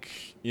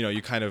think,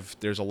 you kind of,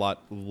 there's a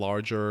lot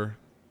larger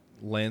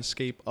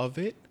landscape of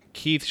it.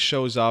 Keith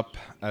shows up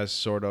as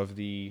sort of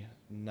the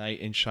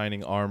knight in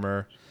shining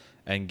armor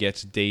and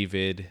gets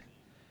David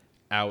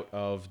out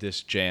of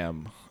this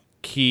jam.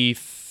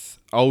 Keith,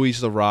 always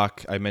the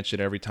Rock. I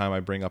mention every time I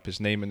bring up his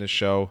name in the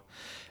show.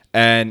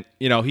 And,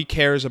 he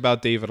cares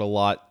about David a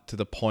lot, to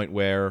the point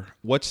where,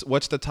 what's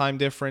the time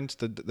difference,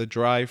 the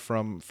drive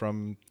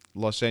from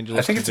Los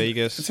Angeles to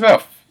Vegas? It's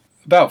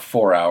about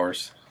 4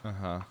 hours.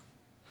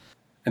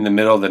 In the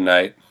middle of the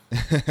night.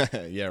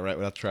 Yeah, right,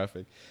 without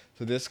traffic.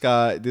 So this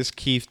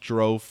Keith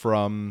took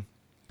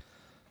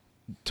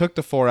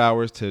the 4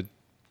 hours to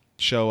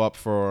show up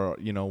for, a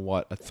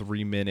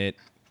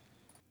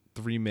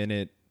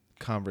 3-minute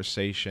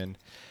conversation.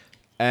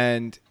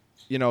 And,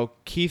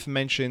 Keith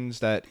mentions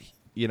that,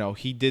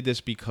 he did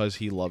this because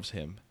he loves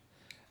him.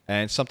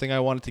 And something I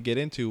wanted to get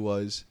into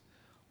was,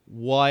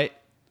 what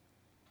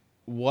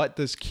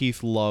does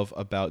Keith love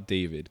about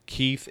David?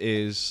 Keith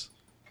is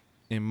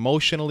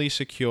emotionally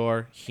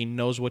secure. He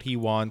knows what he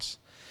wants.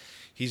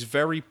 He's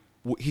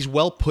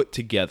well put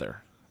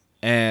together.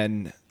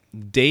 And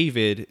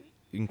David,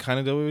 and kind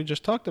of the way we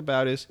just talked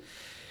about, is,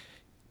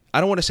 I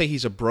don't want to say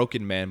he's a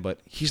broken man, but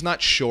he's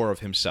not sure of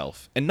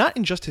himself. And not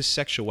in just his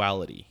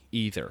sexuality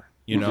either.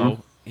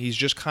 He's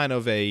just kind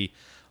of a,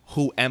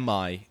 who am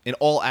I, in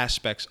all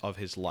aspects of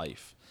his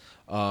life.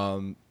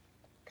 When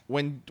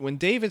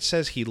David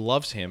says he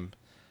loves him,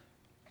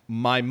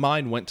 my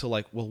mind went to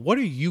like, well, what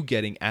are you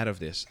getting out of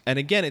this? And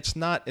again, it's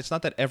not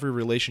that every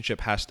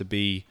relationship has to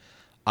be,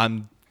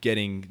 I'm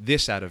getting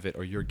this out of it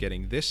or you're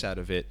getting this out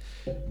of it.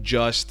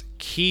 Just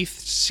Keith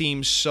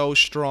seems so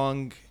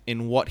strong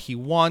in what he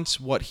wants,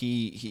 what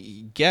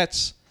he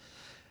gets.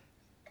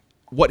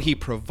 what he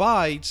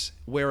provides,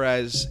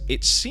 whereas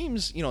it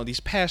seems, these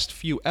past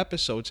few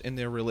episodes in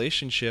their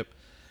relationship,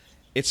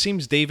 it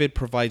seems David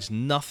provides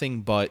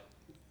nothing but,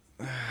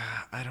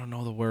 I don't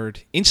know the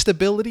word,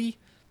 instability.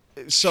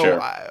 So Sure.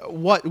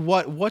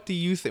 what do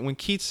you think when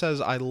Keith says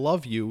I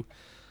love you?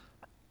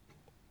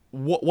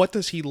 What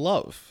does he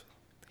love?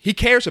 He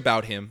cares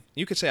about him.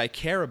 You could say I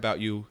care about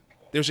you.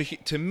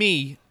 To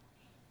me,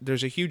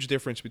 there's a huge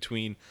difference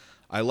between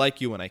I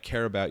like you and I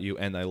care about you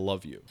and I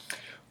love you.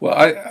 Well,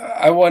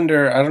 I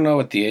wonder. I don't know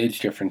what the age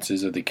difference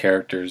is of the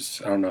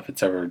characters. I don't know if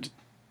it's ever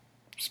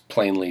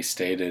plainly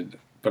stated,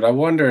 but I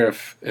wonder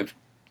if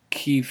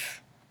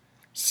Keith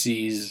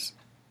sees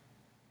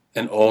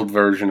an old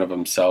version of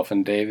himself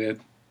in David,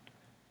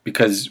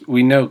 because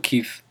we know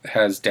Keith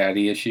has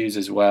daddy issues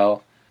as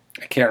well.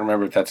 I can't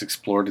remember if that's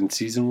explored in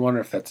season 1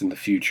 or if that's in the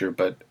future,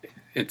 but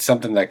it's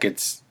something that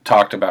gets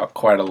talked about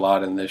quite a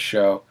lot in this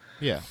show.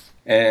 Yeah,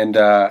 and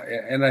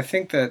I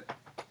think that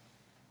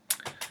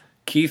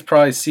Keith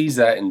probably sees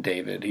that in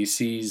David. He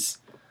sees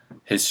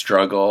his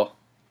struggle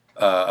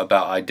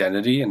about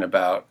identity and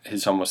about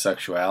his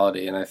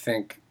homosexuality, and I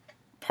think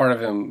part of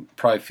him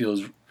probably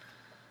feels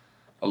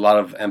a lot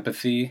of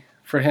empathy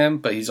for him,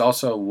 but he's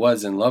also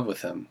was in love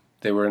with him.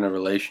 They were in a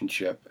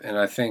relationship, and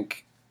I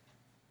think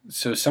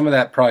so some of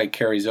that probably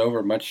carries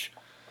over much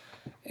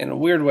in a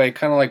weird way,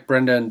 kind of like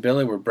Brenda and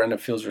Billy, where Brenda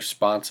feels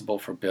responsible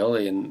for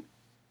Billy, and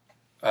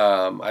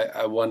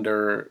I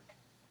wonder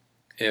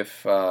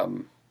if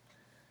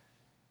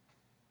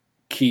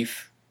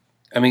Keith.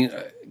 I mean,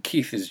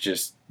 Keith is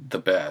just the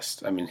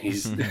best. I mean,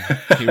 he's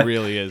he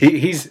really is.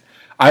 He's.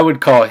 I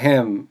would call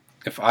him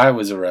if I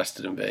was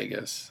arrested in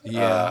Vegas.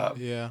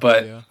 Yeah.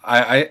 But yeah.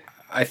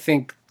 I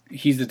think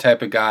he's the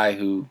type of guy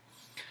who,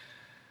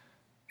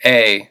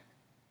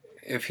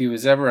 if he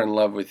was ever in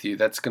love with you,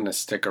 that's going to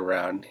stick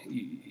around.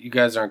 You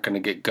guys aren't going to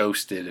get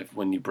ghosted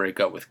when you break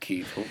up with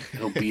Keith.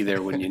 He'll be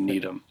there when you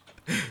need him.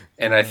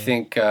 And I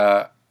think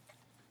that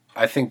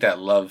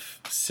love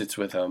sits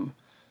with him.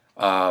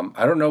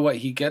 I don't know what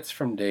he gets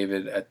from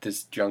David at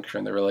this juncture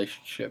in the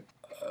relationship,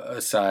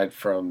 aside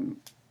from,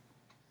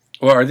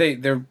 well,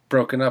 they're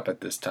broken up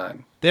at this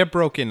time. They're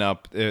broken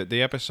up.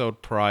 The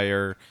episode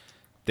prior,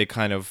 they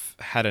kind of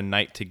had a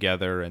night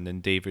together, and then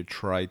David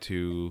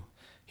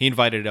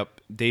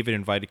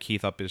invited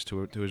Keith up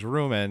to his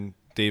room, and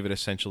David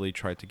essentially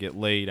tried to get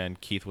laid, and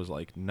Keith was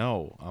like,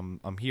 "No,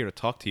 I'm here to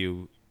talk to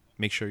you.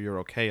 Make sure you're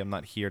okay. I'm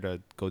not here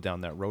to go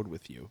down that road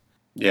with you."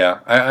 Yeah,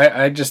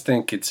 I just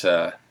think it's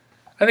a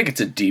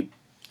deep,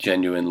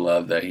 genuine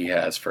love that he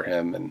has for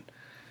him, and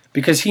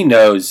because he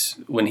knows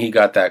when he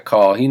got that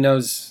call, he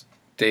knows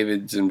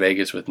David's in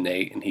Vegas with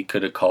Nate, and he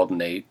could have called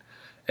Nate,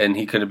 and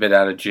he could have been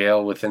out of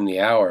jail within the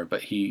hour,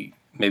 but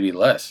maybe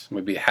less,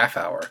 maybe a half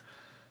hour.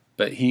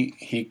 But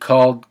he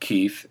called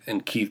Keith,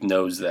 and Keith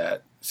knows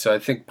that. So I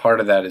think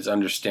part of that is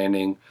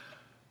understanding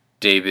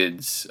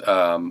David's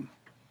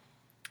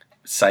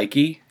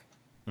psyche,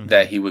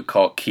 that he would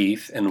call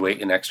Keith and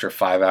wait an extra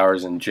 5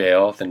 hours in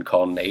jail than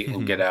call Nate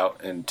and get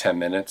out in 10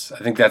 minutes. I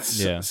think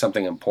that's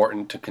something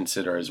important to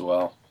consider as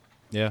well.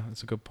 Yeah,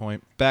 that's a good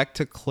point. Back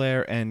to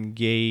Claire and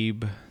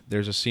Gabe.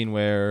 There's a scene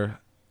where,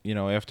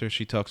 after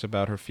she talks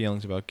about her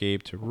feelings about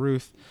Gabe to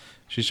Ruth,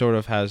 she sort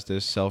of has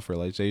this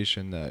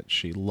self-realization that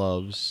she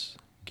loves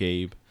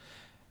Gabe.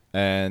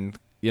 And,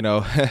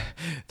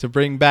 to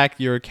bring back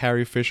your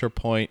Carrie Fisher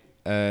point,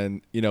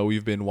 and,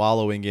 we've been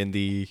wallowing in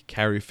the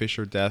Carrie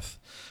Fisher death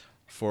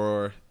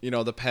for,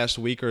 the past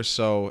week or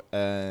so,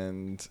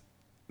 and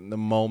the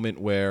moment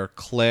where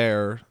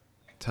Claire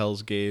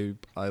tells Gabe,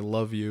 I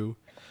love you.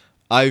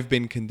 I've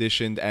been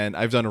conditioned, and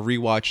I've done a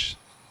rewatch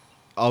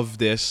of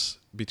this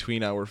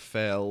between our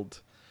failed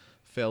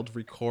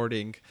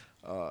recording.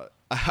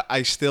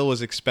 I still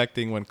was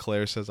expecting when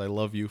Claire says I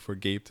love you for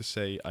Gabe to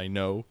say I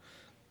know.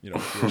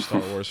 If you're a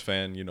Star Wars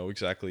fan, you know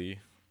exactly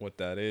what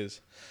that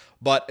is.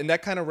 And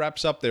that kind of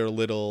wraps up their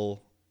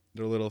little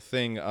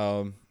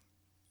thing.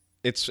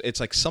 It's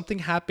like something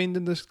happened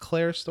in this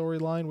Claire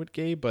storyline with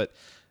Gabe, but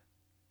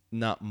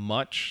not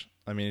much.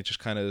 I mean, it just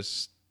kind of,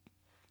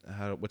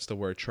 what's the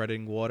word?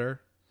 Treading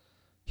water.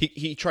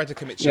 He tried to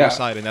commit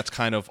suicide, and that's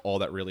kind of all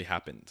that really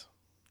happened,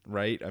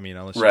 right? I mean,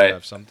 unless you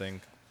have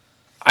something.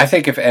 I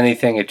think if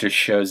anything, it just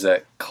shows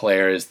that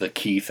Claire is the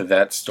Keith of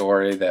that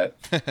story. That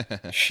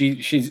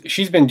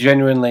she's been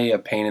genuinely a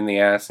pain in the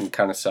ass and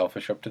kind of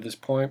selfish up to this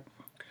point.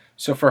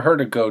 So for her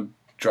to go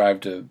drive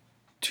to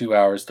 2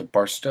 hours to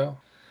Barstow,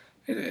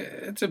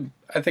 it's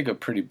I think a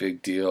pretty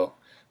big deal.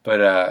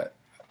 But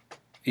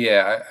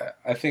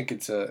I think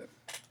it's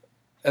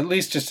at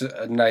least just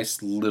a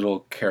nice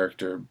little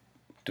character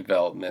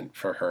development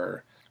for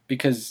her,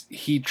 because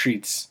he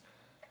treats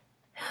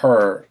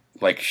her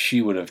like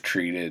she would have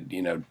treated,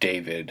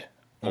 David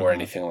or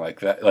anything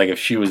like that. Like if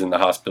she was in the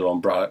hospital and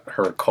brought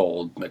her a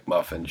cold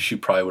McMuffin, she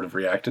probably would have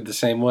reacted the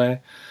same way.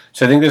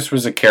 So I think this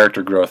was a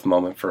character growth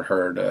moment for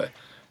her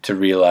to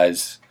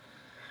realize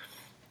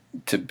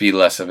to be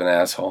less of an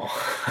asshole.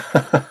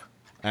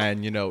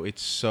 And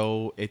it's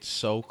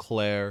so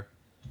Claire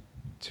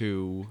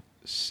to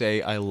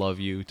say I love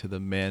you to the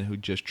man who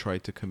just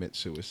tried to commit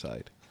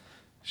suicide.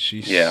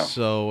 She's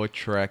so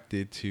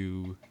attracted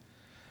to,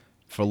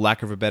 for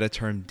lack of a better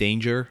term,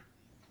 danger.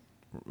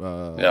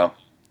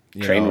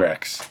 Train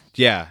wrecks.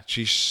 Yeah,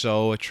 she's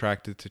so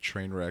attracted to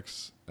train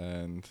wrecks,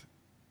 and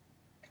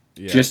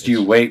just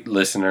you wait,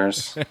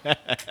 listeners.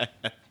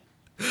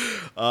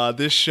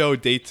 This show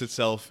dates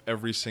itself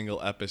every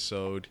single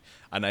episode,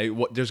 and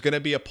there's going to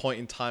be a point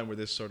in time where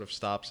this sort of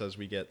stops as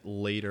we get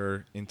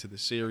later into the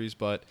series.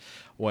 But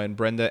when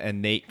Brenda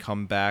and Nate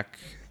come back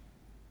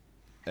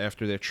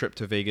after their trip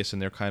to Vegas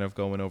and they're kind of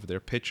going over their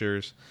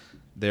pictures,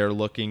 they're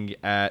looking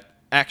at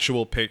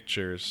actual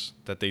pictures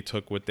that they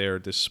took with their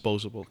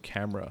disposable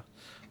camera.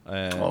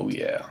 And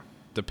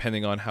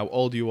depending on how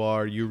old you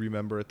are, you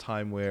remember a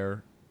time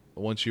where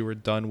once you were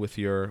done with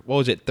your,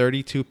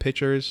 32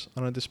 pictures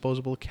on a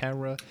disposable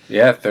camera?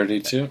 Yeah,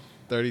 32.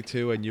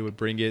 32, and you would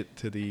bring it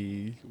to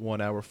the 1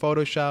 hour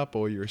Photoshop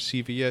or your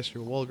CVS,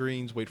 your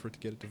Walgreens, wait for it to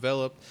get it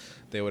developed.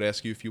 They would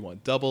ask you if you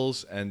want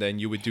doubles, and then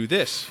you would do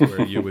this,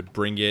 where you would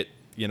bring it,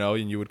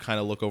 and you would kind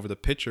of look over the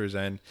pictures,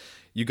 and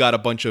you got a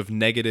bunch of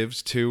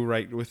negatives too,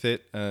 right, with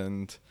it,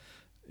 and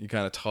you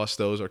kind of tossed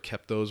those or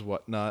kept those,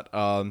 whatnot.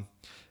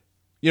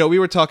 We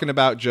were talking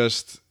about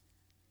just,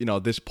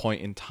 this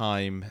point in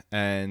time,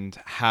 and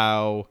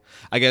how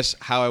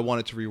I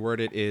wanted to reword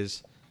it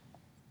is,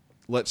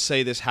 let's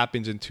say this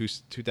happens in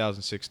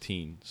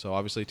 2016. So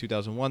obviously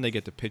 2001, they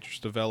get the pictures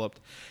developed.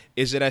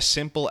 Is it as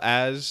simple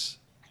as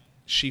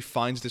she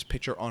finds this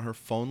picture on her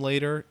phone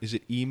later? Is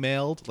it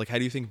emailed? Like, how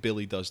do you think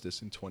Billy does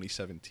this in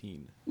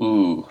 2017?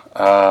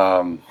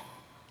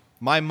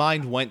 My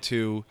mind went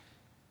to,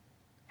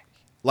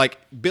 like,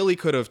 Billy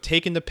could have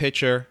taken the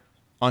picture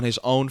on his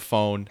own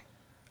phone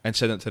and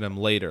sent it to them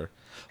later.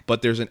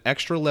 But there's an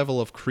extra level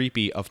of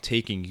creepy of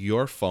taking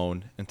your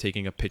phone and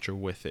taking a picture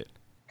with it.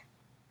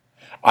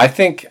 I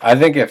think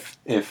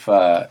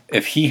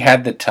if he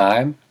had the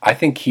time, I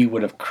think he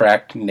would have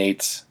cracked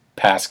Nate's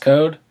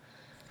passcode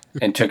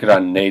and took it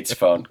on Nate's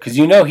phone, because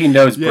he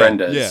knows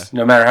Brenda's,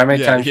 no matter how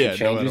many times she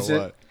changes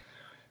it.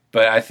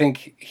 But I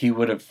think he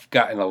would have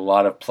gotten a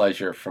lot of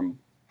pleasure from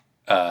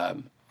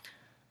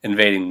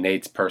invading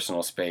Nate's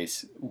personal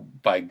space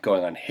by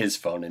going on his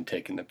phone and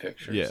taking the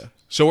pictures. Yeah.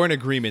 So we're in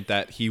agreement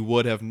that he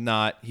would have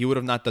not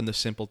done the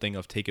simple thing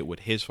of take it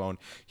with his phone.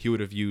 He would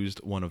have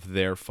used one of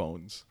their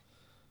phones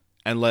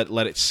and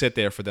let it sit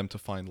there for them to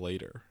find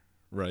later,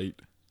 right?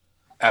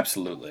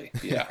 Absolutely.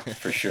 Yeah,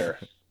 for sure.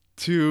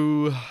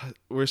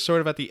 We're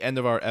sort of at the end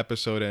of our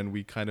episode, and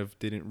we kind of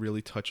didn't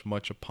really touch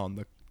much upon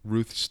the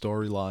Ruth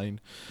storyline.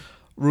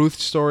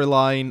 Ruth's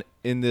storyline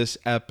in this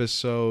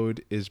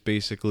episode is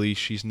basically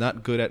she's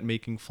not good at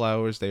making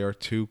flowers. They are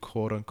too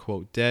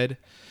quote-unquote dead.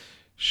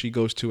 She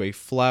goes to a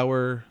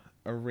flower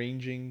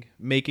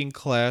making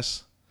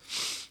class.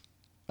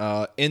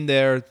 In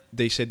there,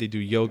 they said they do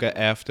yoga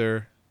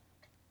after,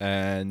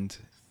 and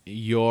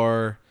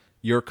your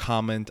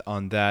comment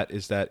on that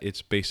is that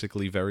it's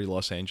basically very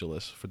Los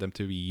Angeles for them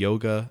to be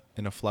yoga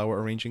in a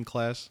flower arranging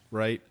class,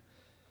 right?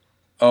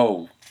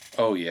 Oh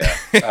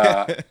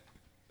yeah.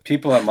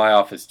 People at my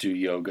office do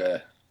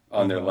yoga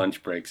on their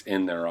lunch breaks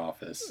in their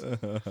office.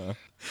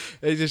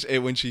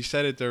 When she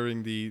said it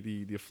during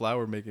the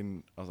flower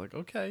making, I was like,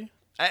 okay.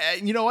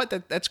 You know what?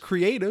 That's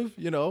creative.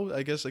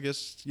 I guess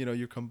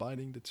you're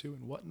combining the two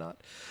and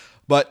whatnot.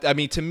 But I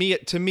mean, to me,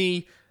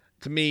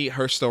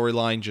 her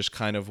storyline just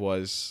kind of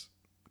was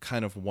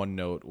one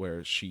note,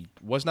 where she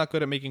was not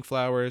good at making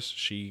flowers.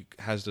 She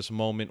has this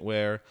moment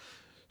where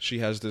she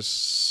has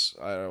this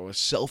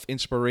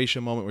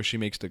self-inspiration moment where she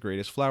makes the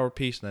greatest flower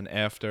piece, and then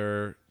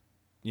after,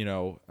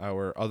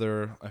 our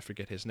other, I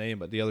forget his name,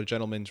 but the other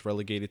gentleman's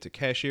relegated to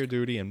cashier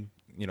duty, and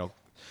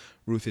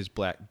Ruth is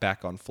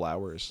back on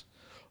flowers.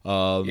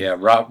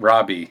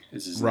 Robbie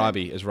is his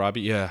name.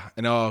 Robbie, yeah.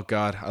 And oh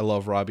god, I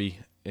love Robbie.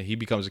 He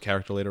becomes a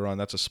character later on.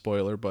 That's a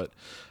spoiler, but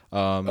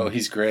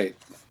he's great.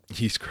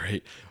 He's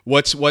great.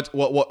 What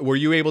were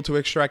you able to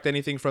extract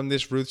anything from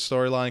this Ruth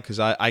storyline? Because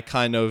I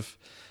kind of,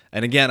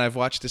 and again, I've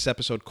watched this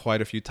episode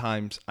quite a few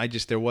times.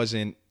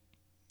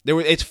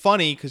 It's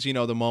funny because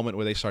the moment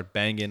where they start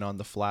banging on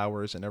the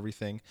flowers and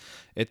everything,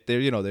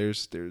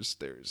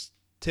 there's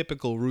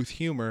typical Ruth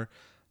humor,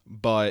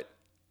 but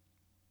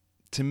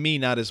to me,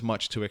 not as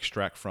much to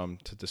extract from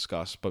to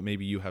discuss. But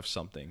maybe you have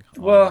something.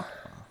 Well,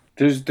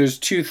 there's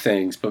two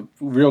things, but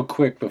real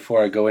quick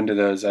before I go into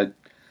those,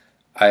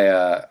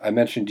 I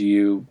mentioned to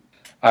you,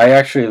 I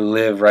actually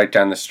live right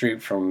down the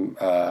street from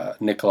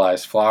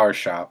Nikolai's flower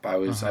shop.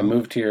 I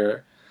moved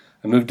here.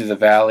 I moved to the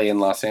Valley in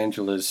Los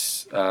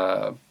Angeles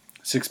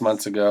 6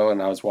 months ago,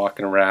 and I was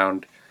walking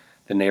around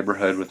the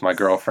neighborhood with my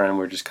girlfriend. We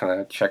were just kind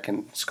of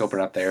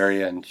scoping out the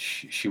area, and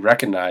she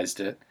recognized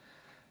it.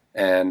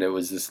 And it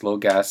was this little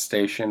gas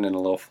station and a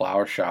little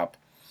flower shop,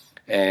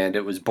 and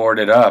it was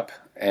boarded up.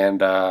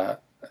 And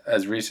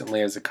as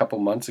recently as a couple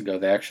months ago,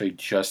 they actually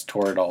just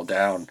tore it all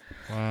down.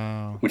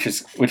 Wow. Which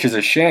is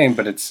a shame,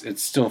 but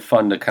it's still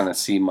fun to kind of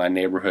see my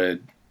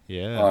neighborhood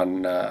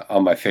on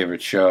my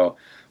favorite show.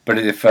 But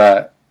if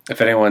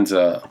anyone's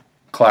a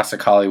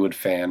classic Hollywood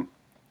fan,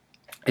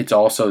 It's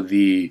also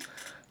the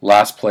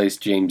last place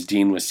James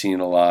Dean was seen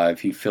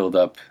alive. He filled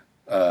up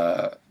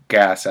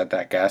gas at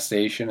that gas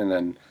station and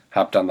then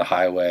hopped on the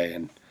highway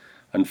and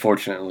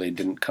unfortunately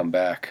didn't come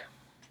back.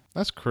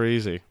 That's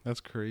crazy.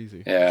 That's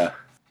crazy. Yeah.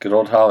 Good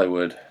old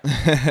Hollywood.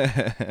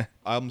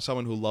 I'm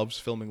someone who loves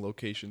filming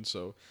locations,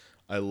 so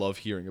I love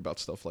hearing about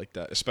stuff like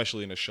that,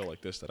 especially in a show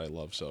like this that I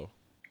love. So,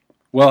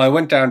 Well, I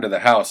went down to the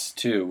house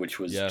too, which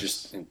was yes.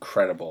 just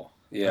incredible.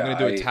 Yeah, I'm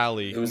gonna do a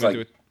tally. It was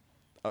I'm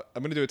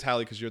gonna do a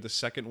tally because you're the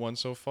second one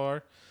so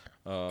far.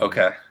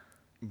 Okay.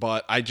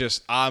 But I've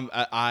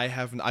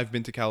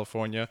been to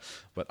California,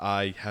 but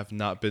I have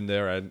not been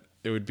there, and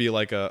it would be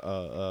like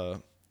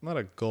a not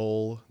a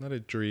goal, not a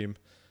dream.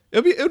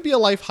 It would be a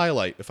life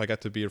highlight if I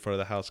got to be in front of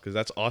the house because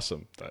that's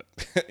awesome. That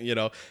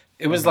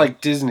It was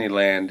like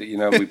Disneyland.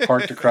 We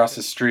parked across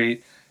the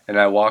street, and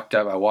I walked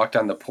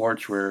on the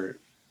porch where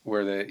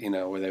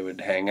they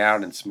would hang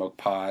out and smoke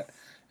pot,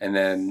 and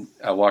then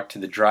I walked to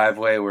the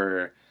driveway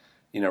where,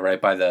 right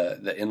by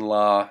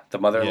the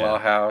mother-in-law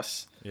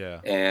house.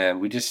 Yeah. And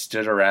we just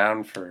stood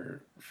around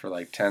for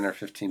like 10 or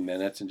 15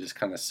 minutes and just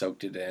kind of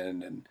soaked it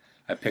in. And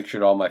I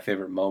pictured all my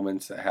favorite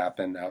moments that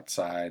happened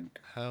outside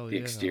the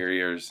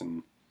exteriors,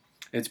 and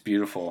it's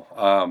beautiful.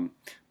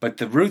 But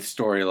the Ruth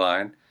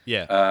storyline,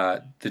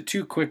 the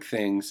two quick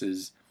things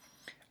is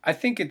I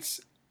think it's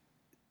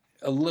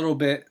a little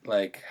bit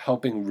like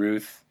helping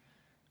Ruth.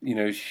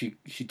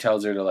 She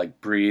tells her to like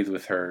breathe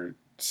with her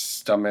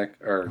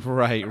stomach or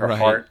her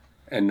heart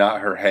and not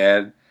her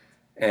head.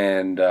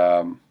 And,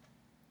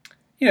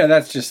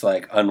 that's just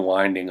like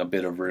unwinding a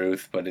bit of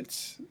Ruth, but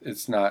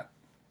it's not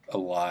a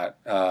lot.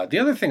 The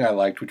other thing I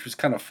liked, which was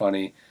kind of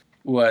funny,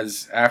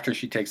 was after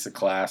she takes the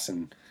class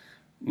and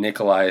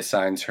Nikolai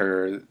assigns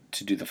her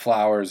to do the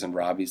flowers, and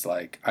Robbie's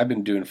like, I've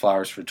been doing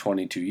flowers for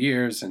 22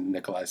 years. And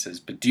Nikolai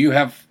says, but do you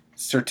have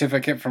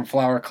certificate from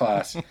flower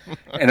class?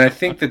 And I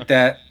think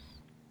that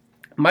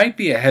might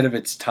be ahead of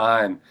its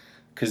time,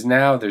 because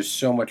now there's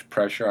so much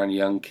pressure on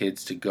young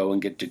kids to go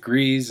and get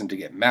degrees and to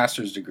get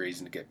master's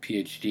degrees and to get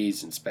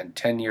PhDs and spend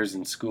 10 years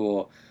in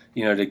school,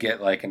 to get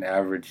like an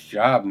average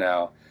job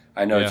now.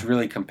 I know it's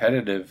really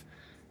competitive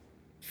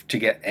to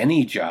get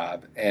any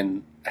job,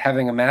 and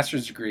having a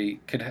master's degree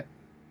could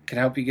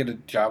help you get a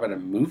job at a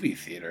movie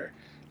theater.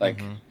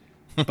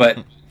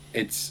 But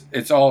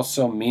it's all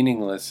so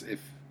meaningless if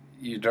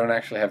you don't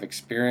actually have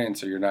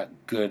experience or you're not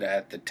good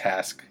at the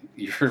task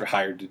you're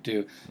hired to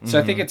do. So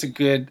I think it's a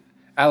good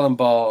Alan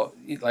Ball,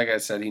 like I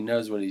said, he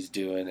knows what he's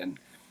doing. And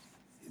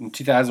in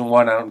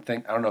 2001, I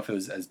don't know if it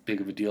was as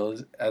big of a deal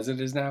as it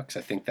is now, because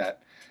I think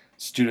that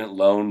student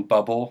loan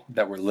bubble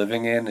that we're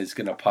living in is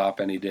going to pop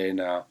any day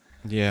now.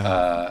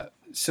 Yeah.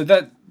 So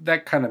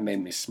that kind of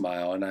made me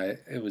smile, and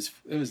it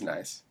was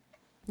nice.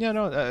 Yeah,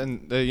 no,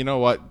 and you know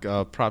what?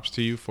 Props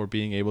to you for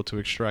being able to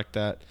extract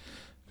that,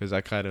 because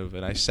I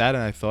sat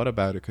and I thought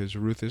about it, because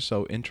Ruth is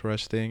so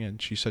interesting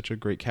and she's such a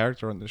great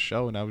character on the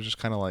show, and I was just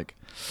kind of like,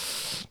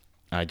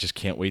 I just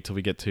can't wait till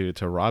we get to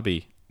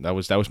Robbie. That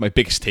was my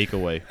biggest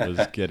takeaway,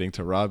 was getting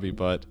to Robbie.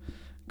 But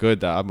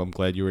good, I'm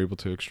glad you were able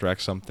to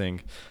extract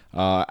something.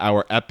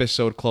 Our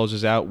episode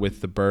closes out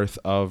with the birth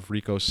of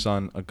Rico's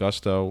son,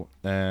 Augusto,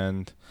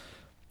 and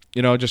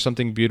just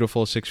something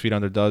beautiful 6 Feet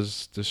Under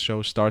does. The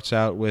show starts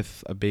out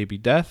with a baby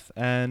death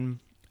and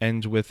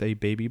ends with a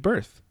baby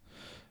birth.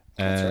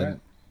 And,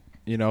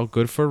 That's right.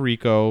 Good for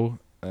Rico.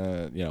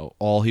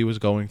 All he was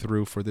going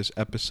through for this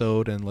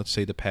episode, and let's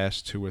say the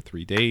past 2 or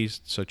 3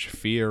 days, such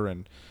fear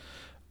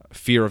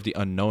of the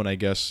unknown, I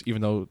guess,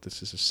 even though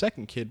this is a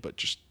second kid, but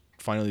just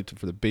finally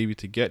for the baby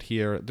to get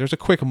here. There's a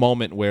quick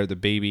moment where the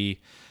baby,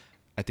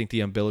 I think the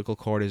umbilical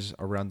cord is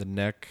around the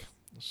neck,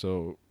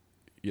 so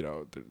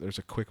there's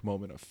a quick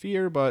moment of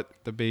fear, but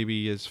the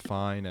baby is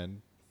fine.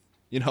 And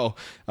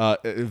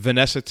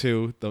Vanessa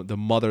too, the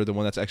mother, the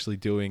one that's actually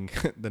doing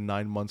the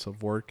 9 months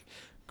of work,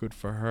 good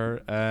for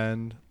her.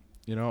 And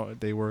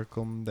they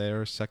welcome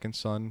their second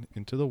son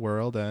into the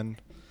world, and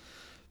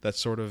that's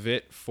sort of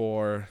it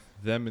for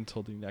them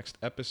until the next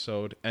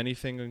episode.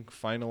 Anything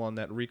final on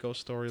that Rico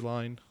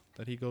storyline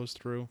that he goes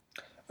through?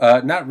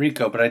 Not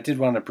Rico, but I did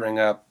want to bring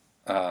up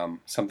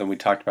something we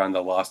talked about in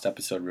the Lost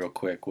episode real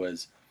quick.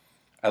 Was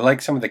I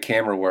like some of the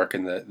camera work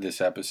in this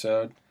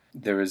episode.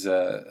 There was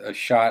a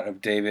shot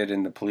of David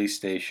in the police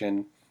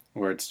station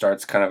where it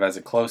starts kind of as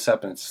a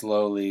close-up, and it's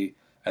slowly,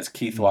 as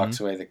Keith walks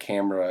away, the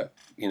camera,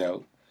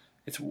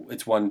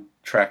 it's one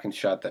tracking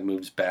shot that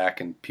moves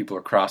back, and people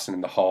are crossing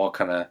in the hall,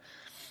 kind of,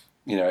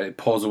 it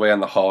pulls away on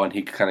the hall, and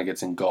he kind of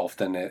gets engulfed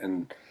in it,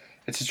 and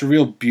it's just a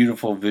real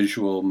beautiful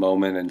visual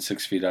moment in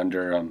 6 Feet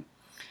Under. And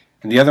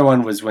the other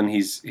one was when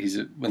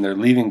when they're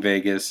leaving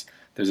Vegas.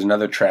 There's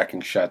another tracking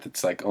shot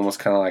that's like almost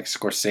kind of like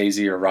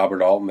Scorsese or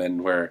Robert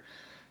Altman, where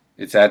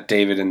it's at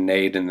David and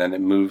Nate, and then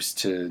it moves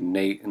to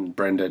Nate and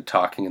Brenda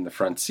talking in the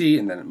front seat,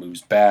 and then it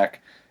moves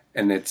back,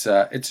 and it's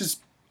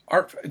just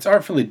it's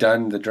artfully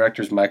done. The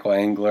director's Michael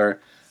Angler.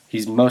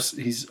 He's an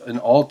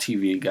all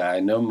TV guy,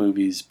 no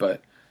movies,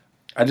 but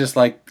I just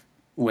like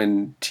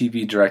when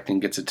TV directing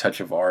gets a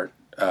touch of art,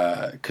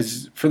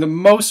 because for the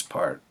most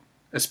part,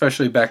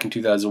 especially back in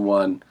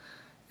 2001,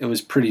 it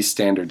was pretty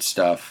standard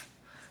stuff.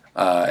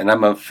 And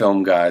I'm a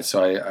film guy,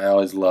 so I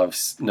always love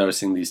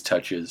noticing these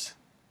touches.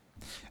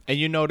 And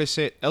you notice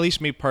it, at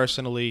least me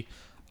personally,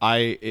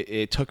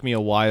 it took me a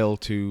while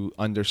to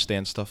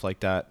understand stuff like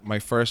that. My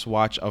first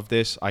watch of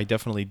this, I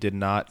definitely did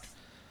not.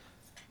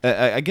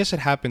 I guess it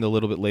happened a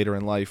little bit later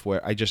in life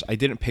where I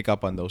didn't pick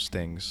up on those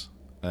things.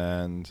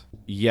 And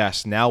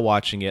yes, now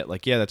watching it,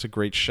 like, yeah, that's a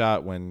great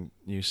shot when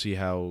you see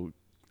how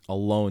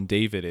alone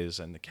David is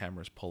and the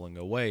camera's pulling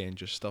away and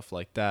just stuff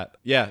like that.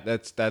 Yeah,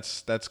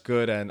 that's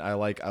good, and I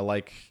like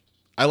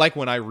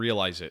when I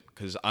realize it,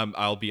 because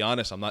I'll be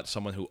honest, I'm not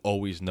someone who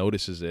always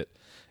notices it.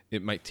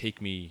 It might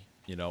take me,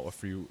 a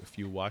few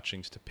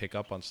watchings to pick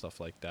up on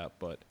stuff like that,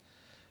 but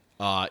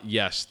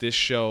yes, this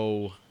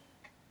show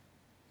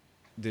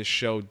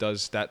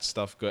does that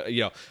stuff good.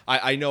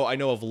 I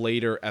know of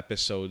later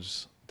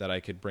episodes that I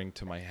could bring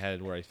to my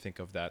head where I think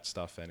of that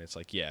stuff, and it's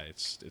like, yeah,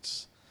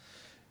 it's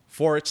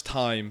for its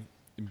time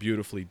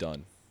beautifully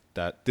done.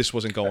 That this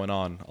wasn't going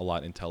on a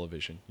lot in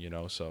television,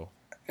 so.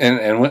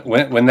 And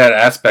when that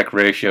aspect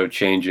ratio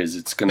changes,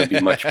 it's going to be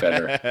much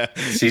better.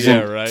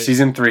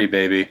 Season 3,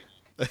 baby.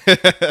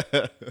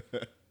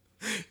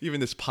 Even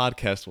this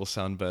podcast will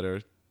sound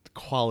better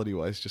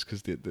quality-wise just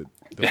because the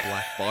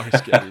black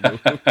bars get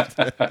removed.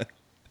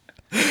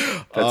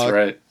 That's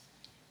right.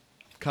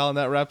 Colin,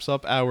 that wraps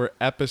up our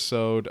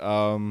episode.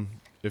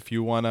 If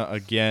you want to,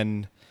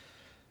 again,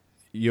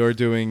 you're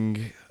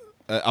doing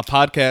a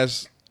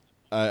podcast.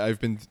 I've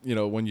been,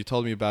 when you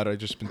told me about it, I've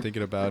just been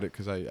thinking about it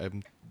because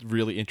I'm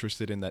really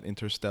interested in that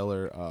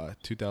Interstellar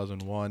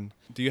 2001.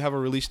 Do you have a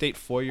release date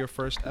for your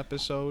first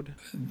episode?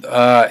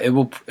 It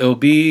will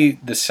be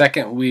the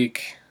second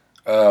week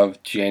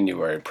of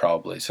January,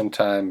 probably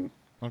sometime.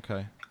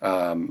 Okay.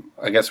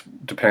 I guess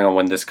depending on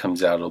when this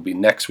comes out, it'll be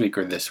next week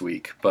or this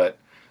week. But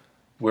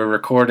we're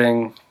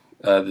recording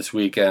this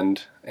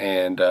weekend,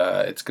 and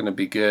it's going to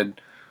be good.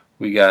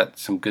 We got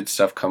some good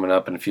stuff coming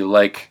up, and if you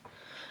like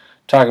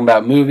talking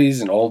about movies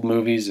and old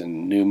movies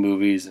and new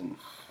movies and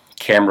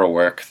camera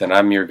work, then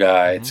I'm your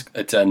guy. Mm-hmm.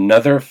 It's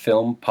Another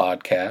Film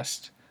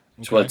Podcast.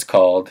 That's what it's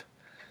called.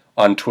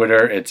 On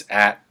Twitter, it's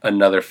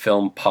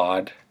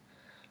 @AnotherFilmPod.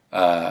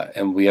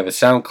 And we have a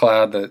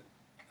SoundCloud that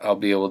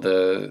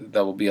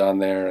will be on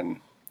there, and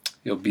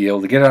you'll be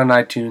able to get it on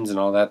iTunes and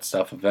all that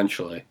stuff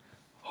eventually.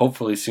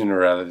 Hopefully sooner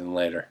rather than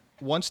later.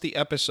 Once the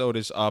episode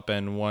is up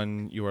and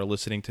when you are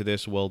listening to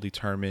this will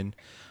determine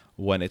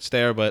when it's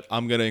there, but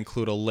I'm going to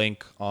include a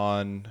link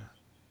on,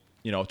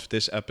 to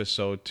this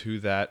episode to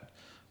that,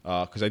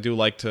 because I do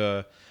like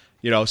to,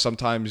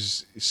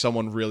 sometimes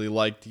someone really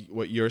liked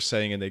what you're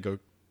saying and they go,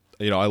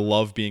 I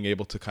love being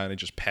able to kind of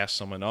just pass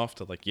someone off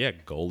to like, yeah,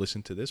 go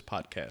listen to this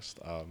podcast.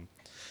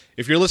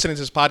 If you're listening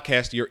to this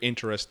podcast, you're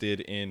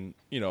interested in,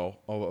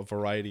 a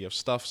variety of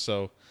stuff.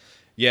 So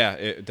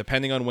yeah,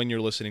 depending on when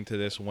you're listening to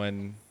this,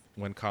 when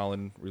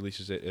Colin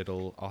releases it,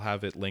 I'll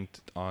have it linked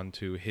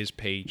onto his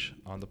page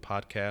on the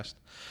podcast.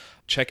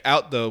 Check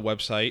out the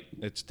website.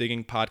 It's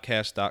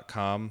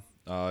diggingpodcast.com.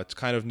 It's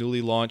kind of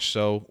newly launched,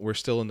 so we're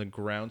still in the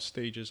ground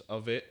stages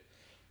of it.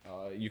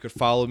 You could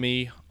follow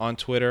me on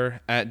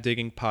Twitter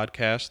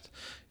 @diggingpodcast.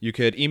 You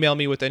could email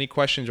me with any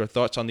questions or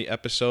thoughts on the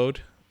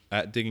episode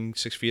at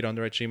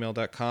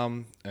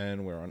digging6feetunder@gmail.com,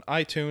 and we're on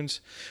iTunes.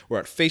 We're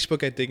at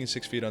Facebook at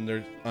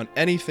digging6feetunder. On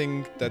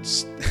anything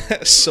that's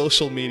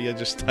social media,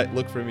 just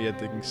look for me at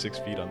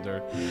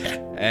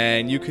digging6feetunder.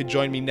 And you could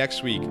join me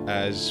next week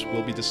as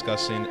we'll be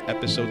discussing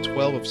episode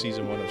 12 of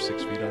season 1 of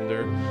 6 Feet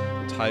Under,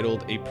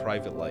 titled A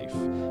Private Life.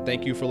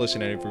 Thank you for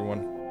listening,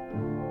 everyone.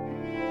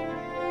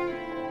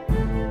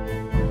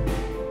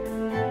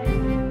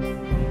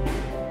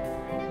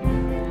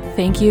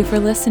 Thank you for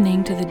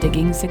listening to the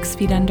Digging 6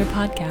 Feet Under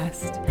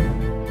podcast.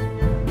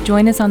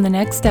 Join us on the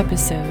next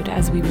episode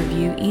as we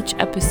review each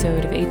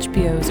episode of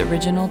HBO's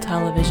original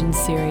television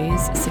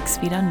series, 6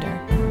 Feet Under.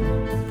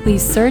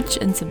 Please search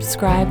and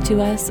subscribe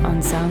to us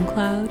on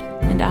SoundCloud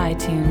and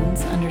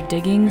iTunes under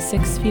Digging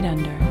 6 Feet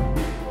Under.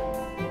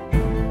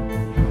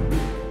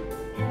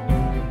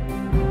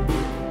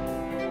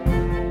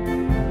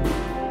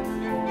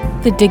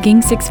 The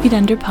Digging 6 Feet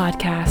Under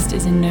podcast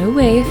is in no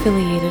way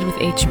affiliated with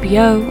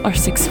HBO or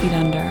 6 Feet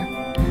Under,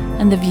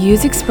 and the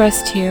views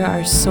expressed here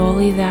are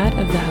solely that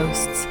of the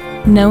hosts.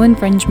 No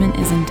infringement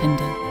is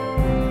intended.